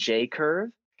about the J curve.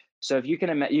 So if you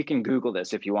can Google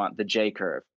this if you want, the J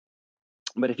curve.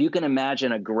 But if you can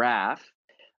imagine a graph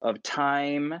of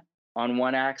time on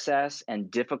one axis and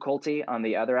difficulty on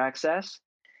the other axis,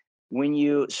 when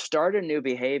you start a new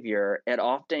behavior, it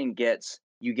often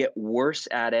you get worse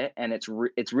at it, and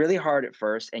it's really hard at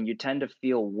first, and you tend to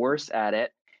feel worse at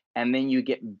it, and then you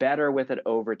get better with it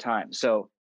over time. So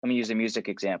let me use a music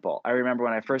example. I remember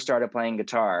when I first started playing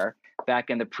guitar back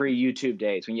in the pre-YouTube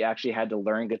days when you actually had to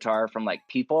learn guitar from like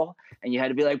people, and you had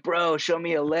to be like, bro, show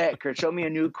me a lick or show me a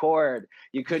new chord.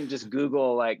 You couldn't just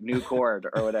Google like new chord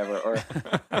or whatever, or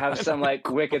have some like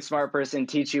wicked smart person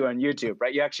teach you on YouTube,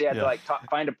 right? You actually had to like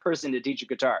find a person to teach you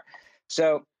guitar.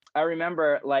 So I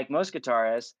remember, like most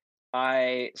guitarists,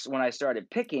 when I started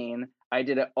picking, I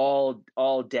did it all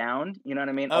down. You know what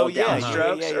I mean? All down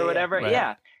strokes or whatever. Right.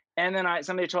 Yeah. And then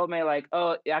somebody told me like,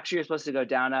 oh, actually you're supposed to go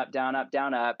down, up, down, up,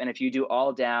 down, up. And if you do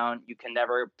all down, you can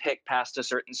never pick past a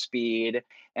certain speed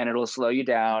and it'll slow you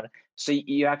down. So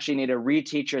you actually need to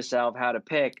reteach yourself how to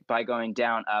pick by going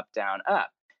down, up, down, up.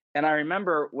 And I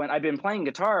remember when I'd been playing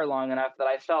guitar long enough that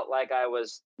I felt like I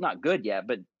was not good yet,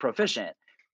 but proficient.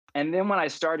 And then when I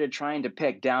started trying to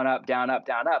pick down, up, down, up,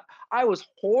 down, up, I was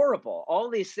horrible. All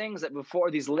these things that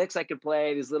before, these licks I could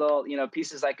play, these little,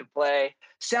 pieces I could play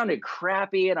sounded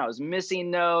crappy, and I was missing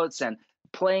notes and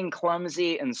playing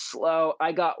clumsy and slow.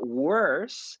 I got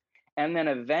worse. And then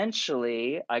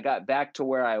eventually I got back to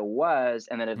where I was.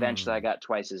 And then eventually I got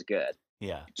twice as good.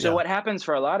 Yeah. So what happens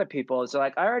for a lot of people is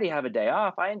like, I already have a day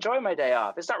off. I enjoy my day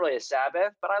off. It's not really a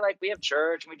Sabbath, but we have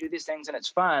church and we do these things and it's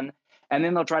fun. And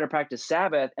then they'll try to practice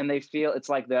Sabbath and they feel it's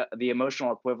like the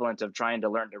emotional equivalent of trying to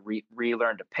learn to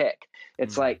relearn to pick.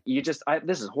 It's like,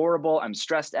 this is horrible. I'm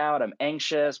stressed out. I'm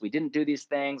anxious. We didn't do these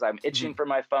things. I'm itching for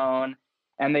my phone.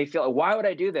 And they feel, why would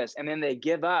I do this? And then they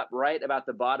give up right about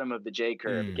the bottom of the J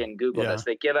curve. Again, Google this.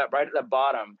 They give up right at the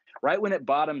bottom, right when it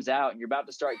bottoms out and you're about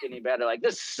to start getting better. Like,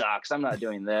 this sucks. I'm not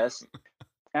doing this.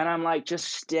 And I'm like,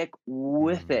 just stick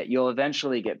with it. You'll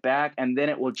eventually get back. And then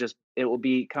it will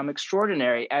become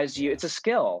extraordinary it's a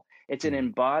skill. It's an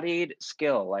embodied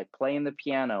skill, like playing the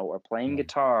piano or playing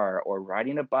guitar or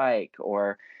riding a bike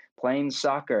or playing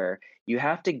soccer. You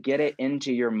have to get it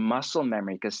into your muscle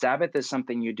memory because Sabbath is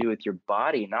something you do with your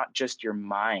body, not just your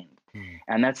mind.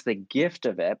 And that's the gift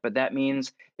of it. But that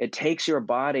means it takes your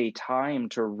body time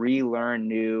to relearn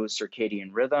new circadian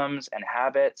rhythms and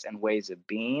habits and ways of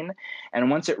being. And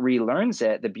once it relearns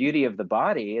it, the beauty of the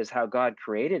body is how God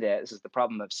created it. This is the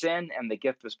problem of sin and the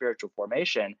gift of spiritual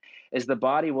formation, is the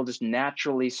body will just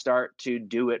naturally start to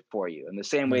do it for you. In the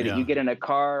same way that you get in a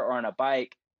car or on a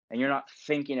bike, and you're not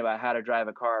thinking about how to drive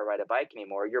a car or ride a bike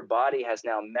anymore. Your body has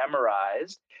now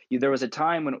memorized. There was a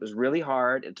time when it was really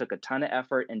hard. It took a ton of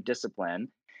effort and discipline,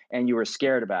 and you were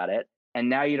scared about it. And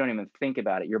now you don't even think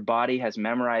about it. Your body has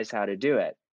memorized how to do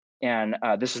it. And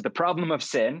this is the problem of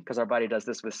sin, because our body does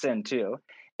this with sin too.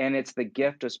 And it's the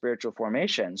gift of spiritual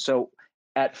formation. So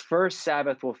at first,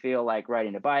 Sabbath will feel like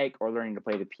riding a bike or learning to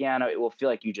play the piano. It will feel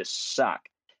like you just suck.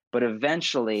 But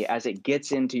eventually, as it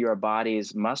gets into your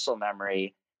body's muscle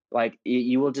memory, like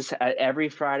you will just every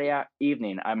Friday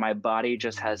evening, my body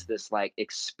just has this like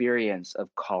experience of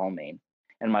calming.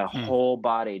 and my whole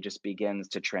body just begins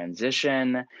to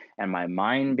transition, and my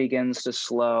mind begins to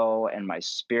slow, and my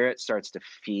spirit starts to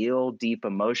feel deep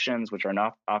emotions, which are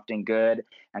not often good.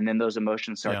 And then those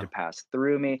emotions start to pass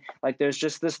through me. Like there's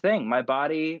just this thing. My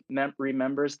body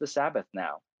remembers the Sabbath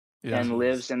now and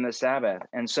lives in the Sabbath.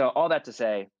 And so all that to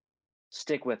say,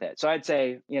 stick with it. So I'd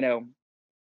say,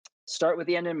 start with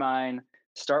the end in mind,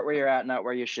 start where you're at, not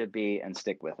where you should be, and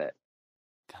stick with it.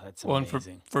 God, that's amazing. Well,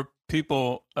 and for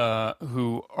people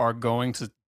who are going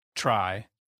to try,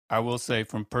 I will say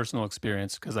from personal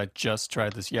experience, because I just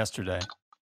tried this yesterday.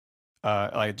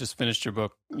 I just finished your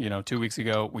book, 2 weeks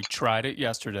ago. We tried it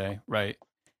yesterday, right?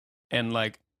 And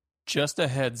like, just a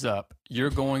heads up, you're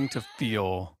going to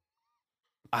feel,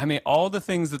 I mean, all the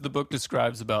things that the book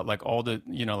describes about like all the,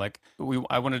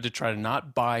 I wanted to try to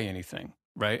not buy anything,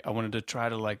 right? I wanted to try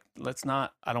to like,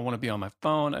 I don't want to be on my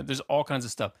phone. There's all kinds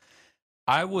of stuff.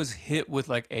 I was hit with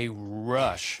like a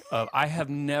rush of, I have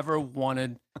never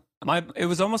wanted it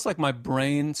was almost like my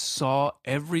brain saw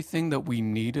everything that we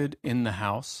needed in the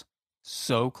house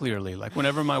so clearly. Like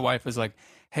whenever my wife is like,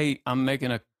 hey, I'm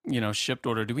making a, shipped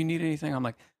order. Do we need anything? I'm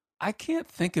like, I can't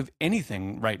think of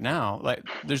anything right now. Like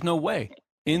there's no way.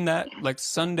 In that like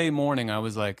Sunday morning, I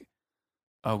was like,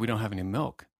 oh, we don't have any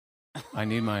milk. I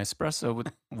need my espresso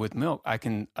with milk.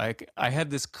 I had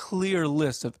this clear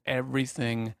list of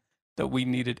everything that we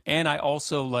needed. And I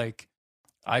also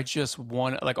I just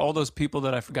want, like all those people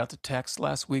that I forgot to text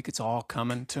last week, it's all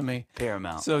coming to me.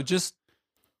 Paramount. So just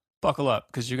buckle up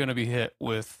because you're going to be hit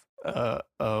with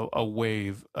a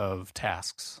wave of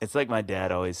tasks. It's like my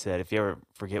dad always said, if you ever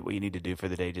forget what you need to do for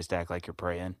the day, just act like you're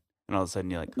praying. And all of a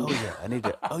sudden you're like, oh yeah, I need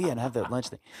to, and have that lunch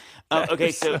thing.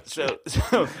 Okay, so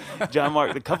John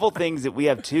Mark, the couple things that we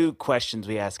have, 2 questions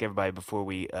we ask everybody before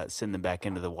we send them back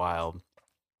into the wild.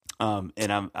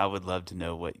 And I would love to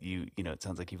know what it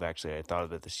sounds like you've actually thought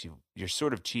about this. You're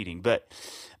sort of cheating, but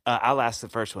I'll ask the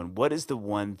first one. What is the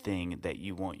one thing that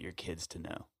you want your kids to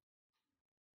know?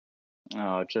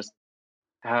 Oh, just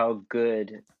how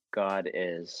good God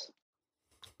is.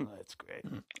 That's great.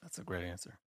 That's a great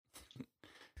answer.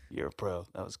 You're a pro.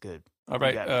 That was good. All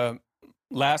right.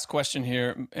 Last question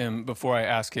here. And before I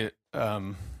ask it,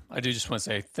 I do just want to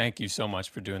say thank you so much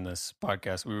for doing this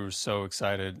podcast. We were so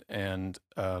excited. And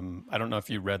I don't know if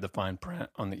you read the fine print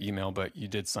on the email, but you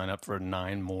did sign up for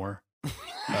 9 more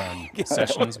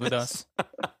sessions with us.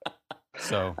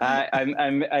 So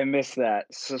I missed that.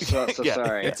 So Yeah,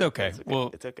 sorry. it's okay. Well,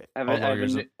 it's okay. I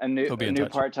have a new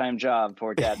part-time job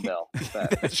for Dad Bill.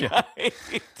 That's right.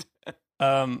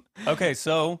 Okay,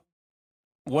 so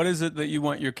what is it that you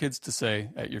want your kids to say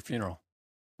at your funeral?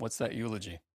 What's that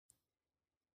eulogy?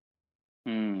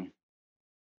 Man,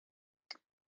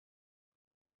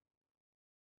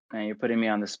 you're putting me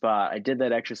on the spot. I did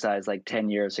that exercise like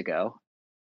 10 years ago.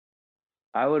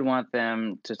 I would want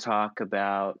them to talk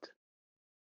about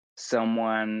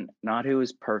someone, not who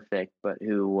was perfect, but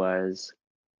who was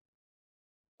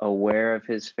aware of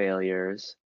his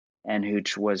failures and who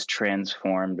was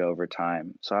transformed over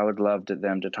time. So I would love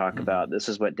them to talk about, this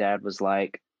is what Dad was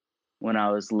like when I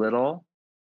was little,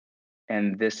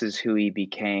 and this is who he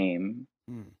became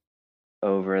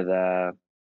over the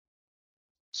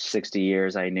 60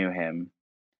 years I knew him.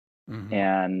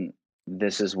 And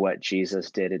this is what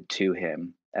Jesus did to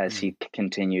him as he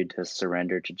continued to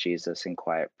surrender to Jesus in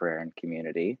quiet prayer and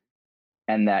community.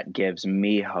 And that gives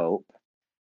me hope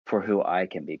for who I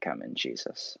can become in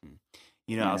Jesus.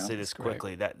 I'll say this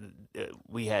quickly, that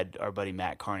we had our buddy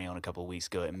Matt Carney on a couple of weeks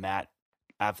ago, and Matt,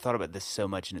 I've thought about this so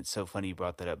much, and it's so funny you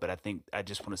brought that up, but I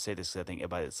just want to say this because I think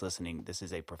everybody that's listening, this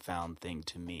is a profound thing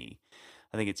to me.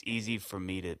 I think it's easy for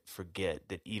me to forget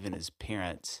that even as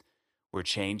parents, we're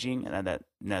changing, and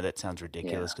that sounds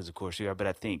ridiculous because of course we are, but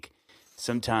I think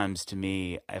sometimes to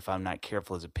me, if I'm not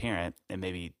careful as a parent, and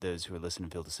maybe those who are listening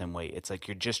feel the same way, it's like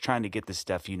you're just trying to get the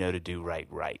stuff to do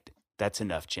right. That's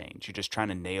enough change. You're just trying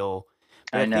to nail.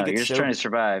 I know, you're just trying to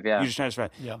survive, yeah. You're just trying to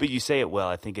survive. Yeah. But you say it well.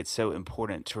 I think it's so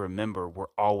important to remember we're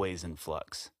always in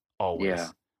flux. Always. Yeah.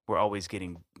 We're always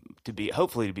getting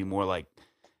hopefully to be more like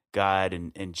God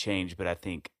and change. But I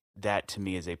think that to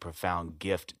me is a profound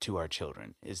gift to our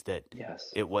children, is that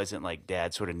it wasn't like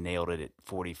Dad sort of nailed it at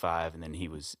 45 and then he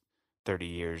was 40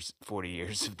 years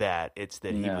of that. It's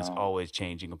that he was always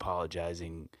changing,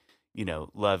 apologizing,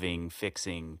 loving,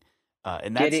 fixing.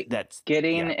 And that's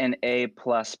getting an A++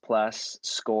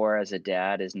 score as a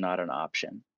dad is not an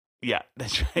option. Yeah,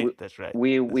 that's right. That's right.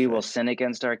 We will sin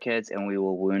against our kids, and we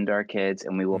will wound our kids,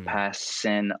 and we will pass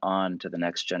sin on to the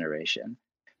next generation.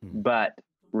 But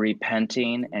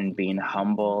repenting and being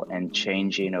humble and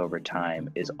changing over time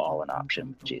is all an option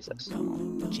with Jesus.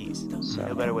 Jeez. So,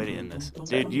 no better way to end this.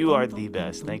 Dude, you are the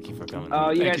best. Thank you for coming.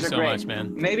 Oh, you Thank guys you are so great. much,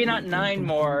 man. Maybe not 9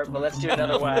 more, but let's do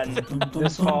another one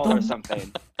this fall or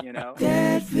something, you know?